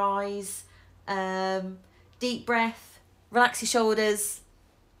strain our eyes, deep breath, relax your shoulders,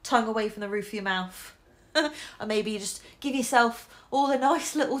 tongue away from the roof of your mouth. Or maybe just give yourself all a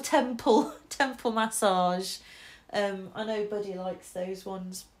nice little temple massage. I know Buddy likes those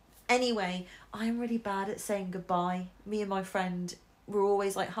ones. Anyway, I'm really bad at saying goodbye. Me and my friend, we're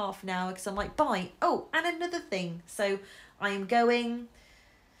always like half an hour because I'm like, bye. Oh, and another thing. So I am going.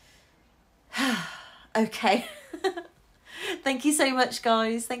 Okay. Thank you so much,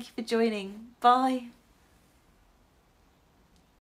 guys. Thank you for joining. Bye.